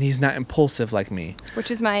 and he's not impulsive like me. Which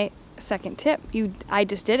is my second tip. I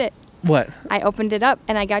just did it. What? I opened it up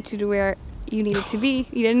and I got you to where you needed to be.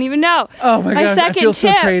 You didn't even know. Oh my gosh, I feel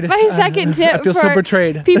so betrayed. My second tip I feel so for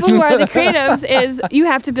betrayed. people who are the creatives is you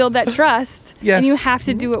have to build that trust. Yes. And you have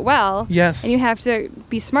to do it well. Yes. And you have to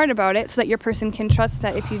be smart about it so that your person can trust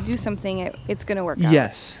that if you do something, it's going to work out.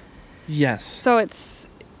 Yes. So it's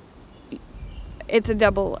a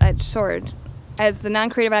double-edged sword. As the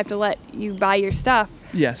non-creative, I have to let you buy your stuff.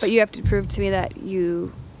 Yes. But you have to prove to me that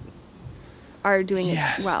you are doing it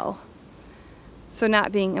well. So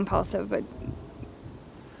not being impulsive, but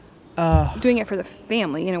doing it for the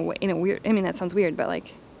family in a weird. I mean, that sounds weird, but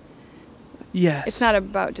like, yes, it's not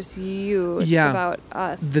about just you. It's about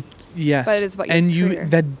us. Yes, but it is about your and career.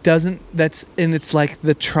 it's like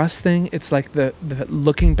the trust thing. It's like the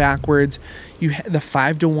looking backwards. The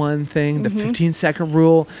 5-to-1 thing, the 15-second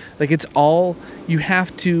rule. Like it's all you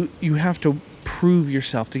have to prove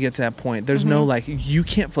yourself to get to that point. There's no like you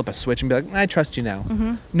can't flip a switch and be like, I trust you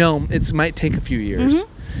now. No, it might take a few years.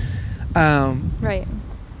 Right.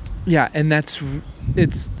 Yeah, and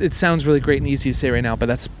it sounds really great and easy to say right now, but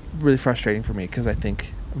that's really frustrating for me because I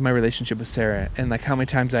think of my relationship with Sarah and like how many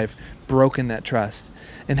times I've broken that trust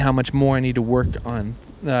and how much more I need to work on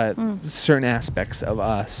certain aspects of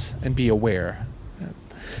us and be aware.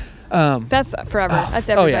 That's forever. That's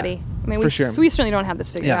everybody. Yeah, I mean, for sure. we certainly don't have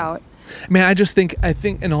this figured out. I mean, I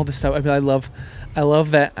think in all this stuff, I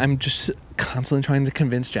love that I'm just constantly trying to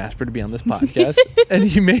convince Jasper to be on this podcast, and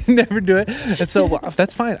he may never do it. And so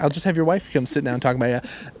that's fine. I'll just have your wife come sit down and talk about it.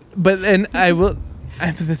 But then I will.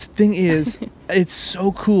 The thing is, it's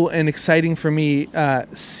so cool and exciting for me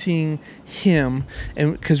seeing him,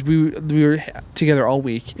 and because we were together all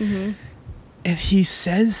week, and he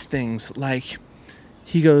says things like.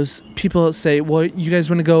 He goes, people say, well, you guys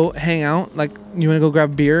want to go hang out? Like, you want to go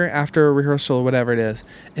grab beer after a rehearsal or whatever it is?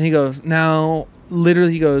 And he goes, now,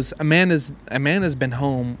 literally, he goes, Amanda's been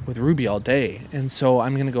home with Ruby all day. And so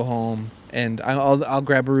I'm going to go home and I'll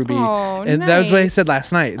grab Ruby. Oh, and that was what he said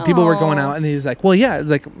last night. People were going out and he's like, well, yeah,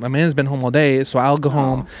 like Amanda's been home all day. So I'll go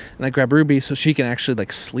home and I grab Ruby so she can actually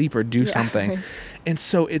like sleep or do something. And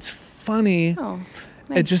so it's funny.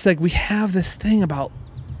 It's just like we have this thing about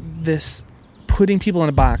this putting people in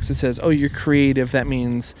a box that says, oh, you're creative. That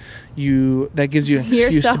means that gives you an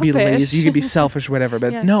excuse to be lazy. You could be selfish or whatever.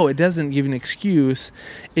 But no, it doesn't give you an excuse.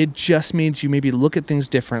 It just means you maybe look at things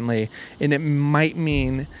differently. And it might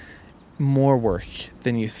mean more work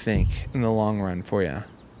than you think in the long run for you.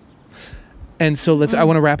 And so I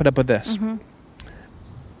want to wrap it up with this.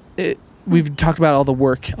 We've talked about all the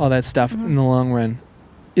work, all that stuff in the long run.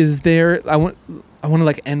 Is there, I want to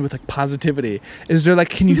like end with like positivity. Is there like,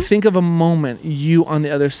 can you think of a moment you on the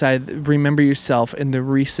other side remember yourself in the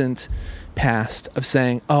recent past of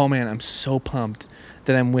saying, oh man, I'm so pumped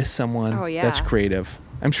that I'm with someone that's creative?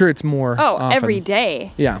 I'm sure it's more often. Every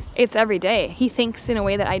day. Yeah. It's every day. He thinks in a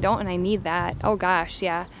way that I don't, and I need that. Oh gosh,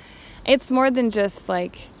 yeah. It's more than just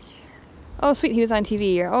like, oh sweet, he was on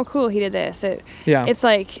TV, or oh cool, he did this. It's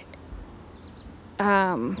like,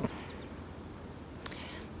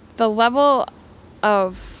 the level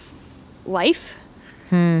of life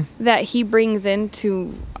that he brings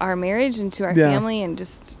into our marriage and to our family and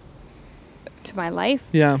just to my life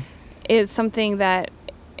is something that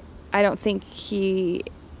I don't think he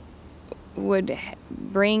would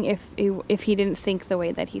bring if he didn't think the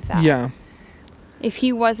way that he thought. Yeah. If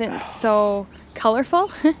he wasn't so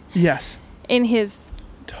colorful in his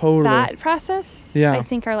thought process, I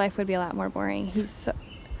think our life would be a lot more boring. He's so...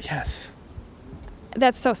 Yes.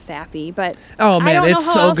 That's so sappy, but oh man, I don't it's know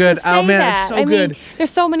how so else good. To say Oh man, that. it's so I good. mean, there's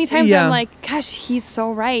so many times I'm like, gosh, he's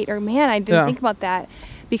so right, or man, I didn't think about that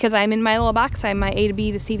because I'm in my little box. I'm my A to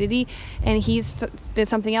B to C to D, and he's did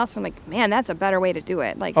something else. I'm like, man, that's a better way to do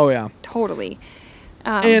it. Like, oh yeah, totally.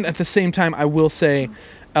 And at the same time, I will say,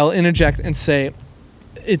 I'll interject and say,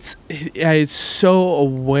 it's so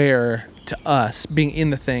aware to us being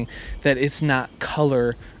in the thing that it's not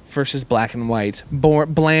color versus black and white,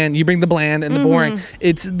 bland. You bring the bland and the boring.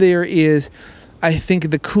 There is I think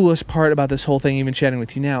the coolest part about this whole thing, even chatting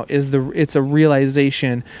with you now, is it's a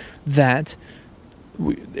realization that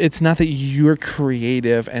it's not that you're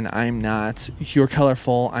creative and I'm not. You're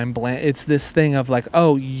colorful, I'm bland. It's this thing of like,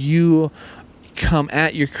 oh, you come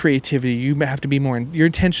at your creativity. You have to be more. You're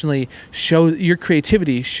intentionally your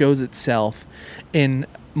creativity shows itself in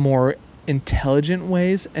more intelligent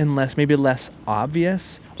ways and maybe less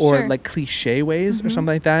obvious or like cliche ways or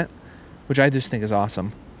something like that, which I just think is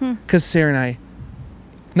awesome. Because Sarah and I.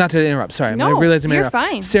 Not to interrupt, sorry. No, I realized you're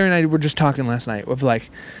fine. Sarah and I were just talking last night of like,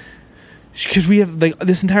 because we have like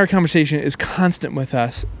this entire conversation is constant with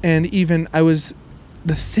us, and even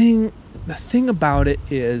the thing about it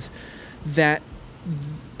is that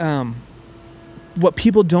what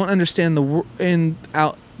people don't understand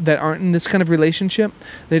that aren't in this kind of relationship,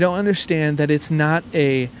 they don't understand that it's not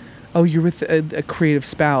you're with a creative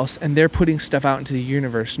spouse and they're putting stuff out into the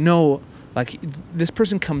universe. No. Like this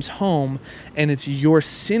person comes home and it's your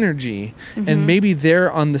synergy and maybe they're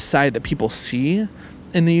on the side that people see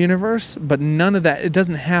in the universe, but none of that, it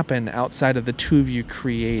doesn't happen outside of the two of you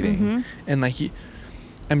creating. And like,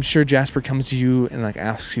 I'm sure Jasper comes to you and like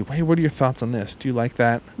asks you, hey, what are your thoughts on this? Do you like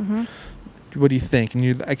that? What do you think?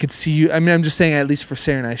 And I could see you, I mean, I'm just saying, at least for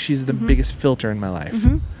Sarah and I, she's the biggest filter in my life.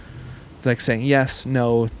 It's like saying, yes,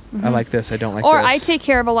 no, I like this, I don't like this. Or I take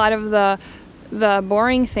care of a lot of the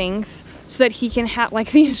boring things so that he can have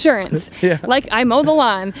like the insurance, like I mow the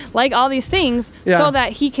lawn, like all these things so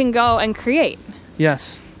that he can go and create.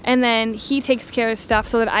 Yes. And then he takes care of stuff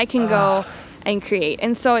so that I can go and create.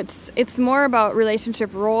 And so it's more about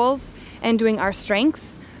relationship roles and doing our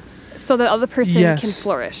strengths so that the other person can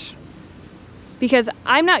flourish. Because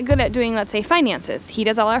I'm not good at doing, let's say, finances. He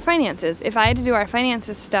does all our finances. If I had to do our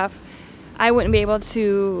finances stuff, I wouldn't be able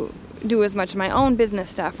to do as much of my own business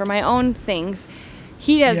stuff or my own things.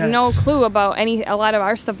 He has no clue about a lot of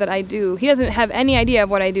our stuff that I do. He doesn't have any idea of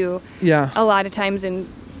what I do a lot of times in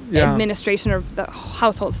administration of the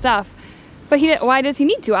household stuff. But why does he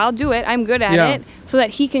need to? I'll do it. I'm good at it so that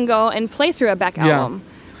he can go and play through a Beck album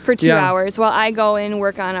for 2 hours while I go and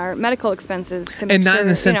work on our medical expenses. To make and not sure, in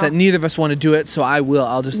the sense that neither of us want to do it, so I will.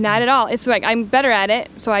 I'll just... Not at all. It's like I'm better at it,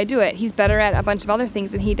 so I do it. He's better at a bunch of other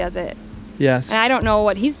things and he does it. Yes. And I don't know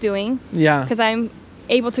what he's doing. Yeah. Because I'm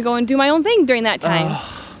able to go and do my own thing during that time.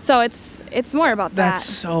 So it's more about that. That's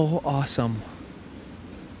so awesome.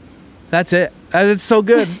 That's it. That's so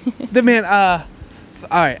good. The man, all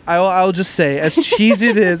right, I'll just say, as cheesy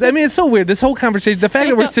it is, I mean, it's so weird. This whole conversation, the fact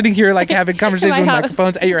that we're sitting here like having conversations with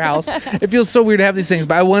microphones at your house, it feels so weird to have these things.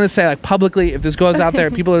 But I want to say, like, publicly, if this goes out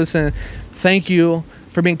there, people are listening, thank you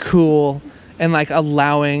for being cool and like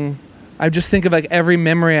allowing. I just think of like every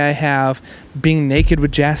memory I have being naked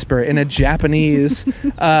with Jasper in a Japanese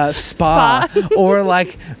spa or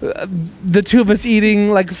like the two of us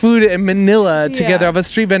eating like food in Manila together of a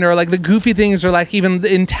street vendor, or like the goofy things, or like even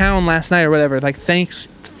in town last night or whatever. Like, thanks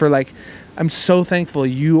for like, I'm so thankful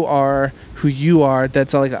you are who you are.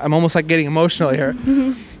 That's like, I'm almost like getting emotional here.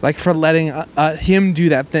 Like for letting him do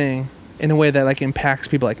that thing in a way that like impacts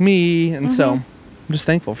people like me. And so I'm just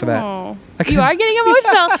thankful for that. Aww. You are getting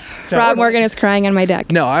emotional. Rob Morgan is crying on my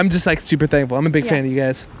deck. No, I'm just like super thankful. I'm a big fan of you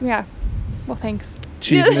guys. Yeah. Well, thanks.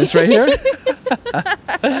 Cheesiness right here.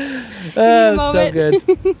 So good.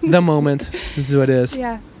 The moment. This is what it is.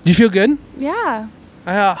 Yeah. Do you feel good? Yeah.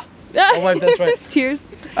 Oh, wipe, that's right. Tears.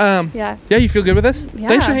 Yeah, you feel good with this? Yeah.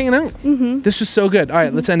 Thanks for hanging out. This was so good. All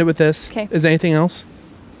right, let's end it with this. Okay. Is there anything else?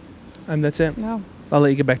 That's it. No. I'll let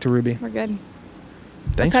you get back to Ruby. We're good.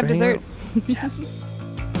 Thanks Let's for have hanging dessert. out. Yes.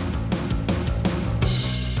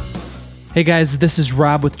 Hey guys, this is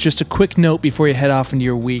Rob with just a quick note before you head off into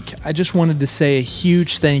your week. I just wanted to say a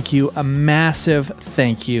huge thank you, a massive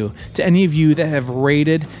thank you to any of you that have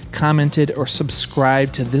rated, commented, or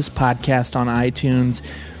subscribed to this podcast on iTunes.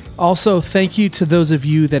 Also, thank you to those of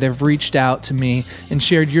you that have reached out to me and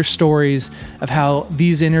shared your stories of how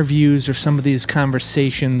these interviews or some of these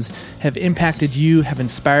conversations have impacted you, have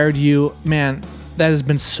inspired you. Man, that has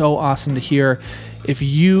been so awesome to hear. If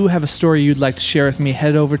you have a story you'd like to share with me,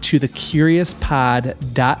 head over to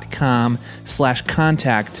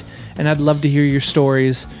thecuriouspod.com/contact, and I'd love to hear your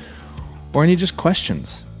stories or any just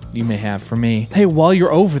questions you may have for me. Hey, while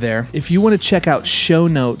you're over there, if you want to check out show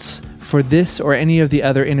notes for this or any of the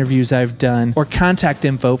other interviews I've done, or contact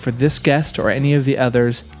info for this guest or any of the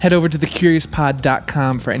others, head over to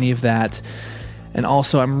thecuriouspod.com for any of that. And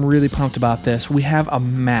also, I'm really pumped about this. We have a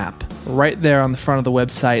map right there on the front of the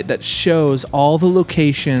website that shows all the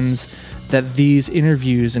locations that these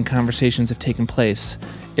interviews and conversations have taken place.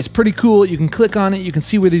 It's pretty cool. You can click on it. You can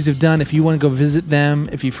see where these have done. If you want to go visit them,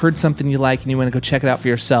 if you've heard something you like and you want to go check it out for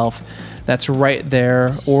yourself, That's right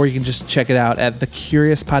there. Or you can just check it out at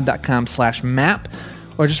thecuriouspod.com/map,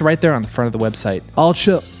 or just right there on the front of the website. All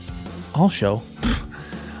show.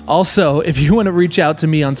 Also, if you want to reach out to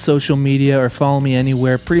me on social media or follow me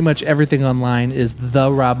anywhere, pretty much everything online is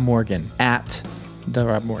The Rob Morgan, at The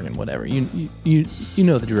Rob Morgan, whatever. You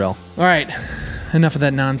know the drill. All right, enough of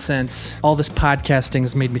that nonsense. All this podcasting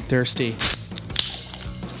has made me thirsty.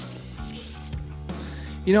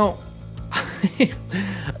 You know,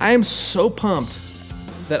 I am so pumped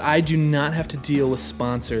that I do not have to deal with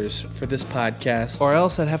sponsors for this podcast, or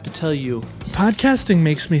else I'd have to tell you, podcasting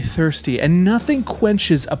makes me thirsty, and nothing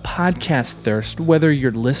quenches a podcast thirst, whether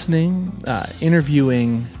you're listening,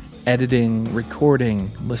 interviewing, editing, recording,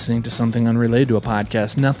 listening to something unrelated to a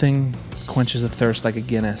podcast. Nothing quenches a thirst like a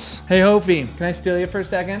Guinness. Hey, Hofi, can I steal you for a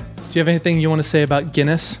second? Do you have anything you want to say about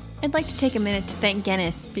Guinness? I'd like to take a minute to thank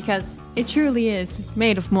Guinness because it truly is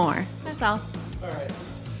made of more. That's all. All right.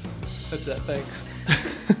 That's it. Thanks.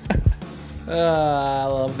 I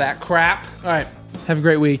love that crap. All right. Have a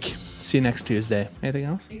great week. See you next Tuesday. Anything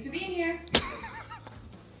else? Thanks for being here.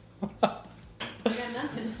 I got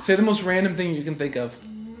nothing. Say the most random thing you can think of.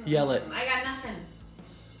 Yell it. I got nothing.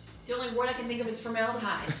 The only word I can think of is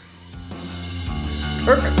formaldehyde.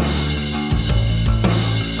 Perfect.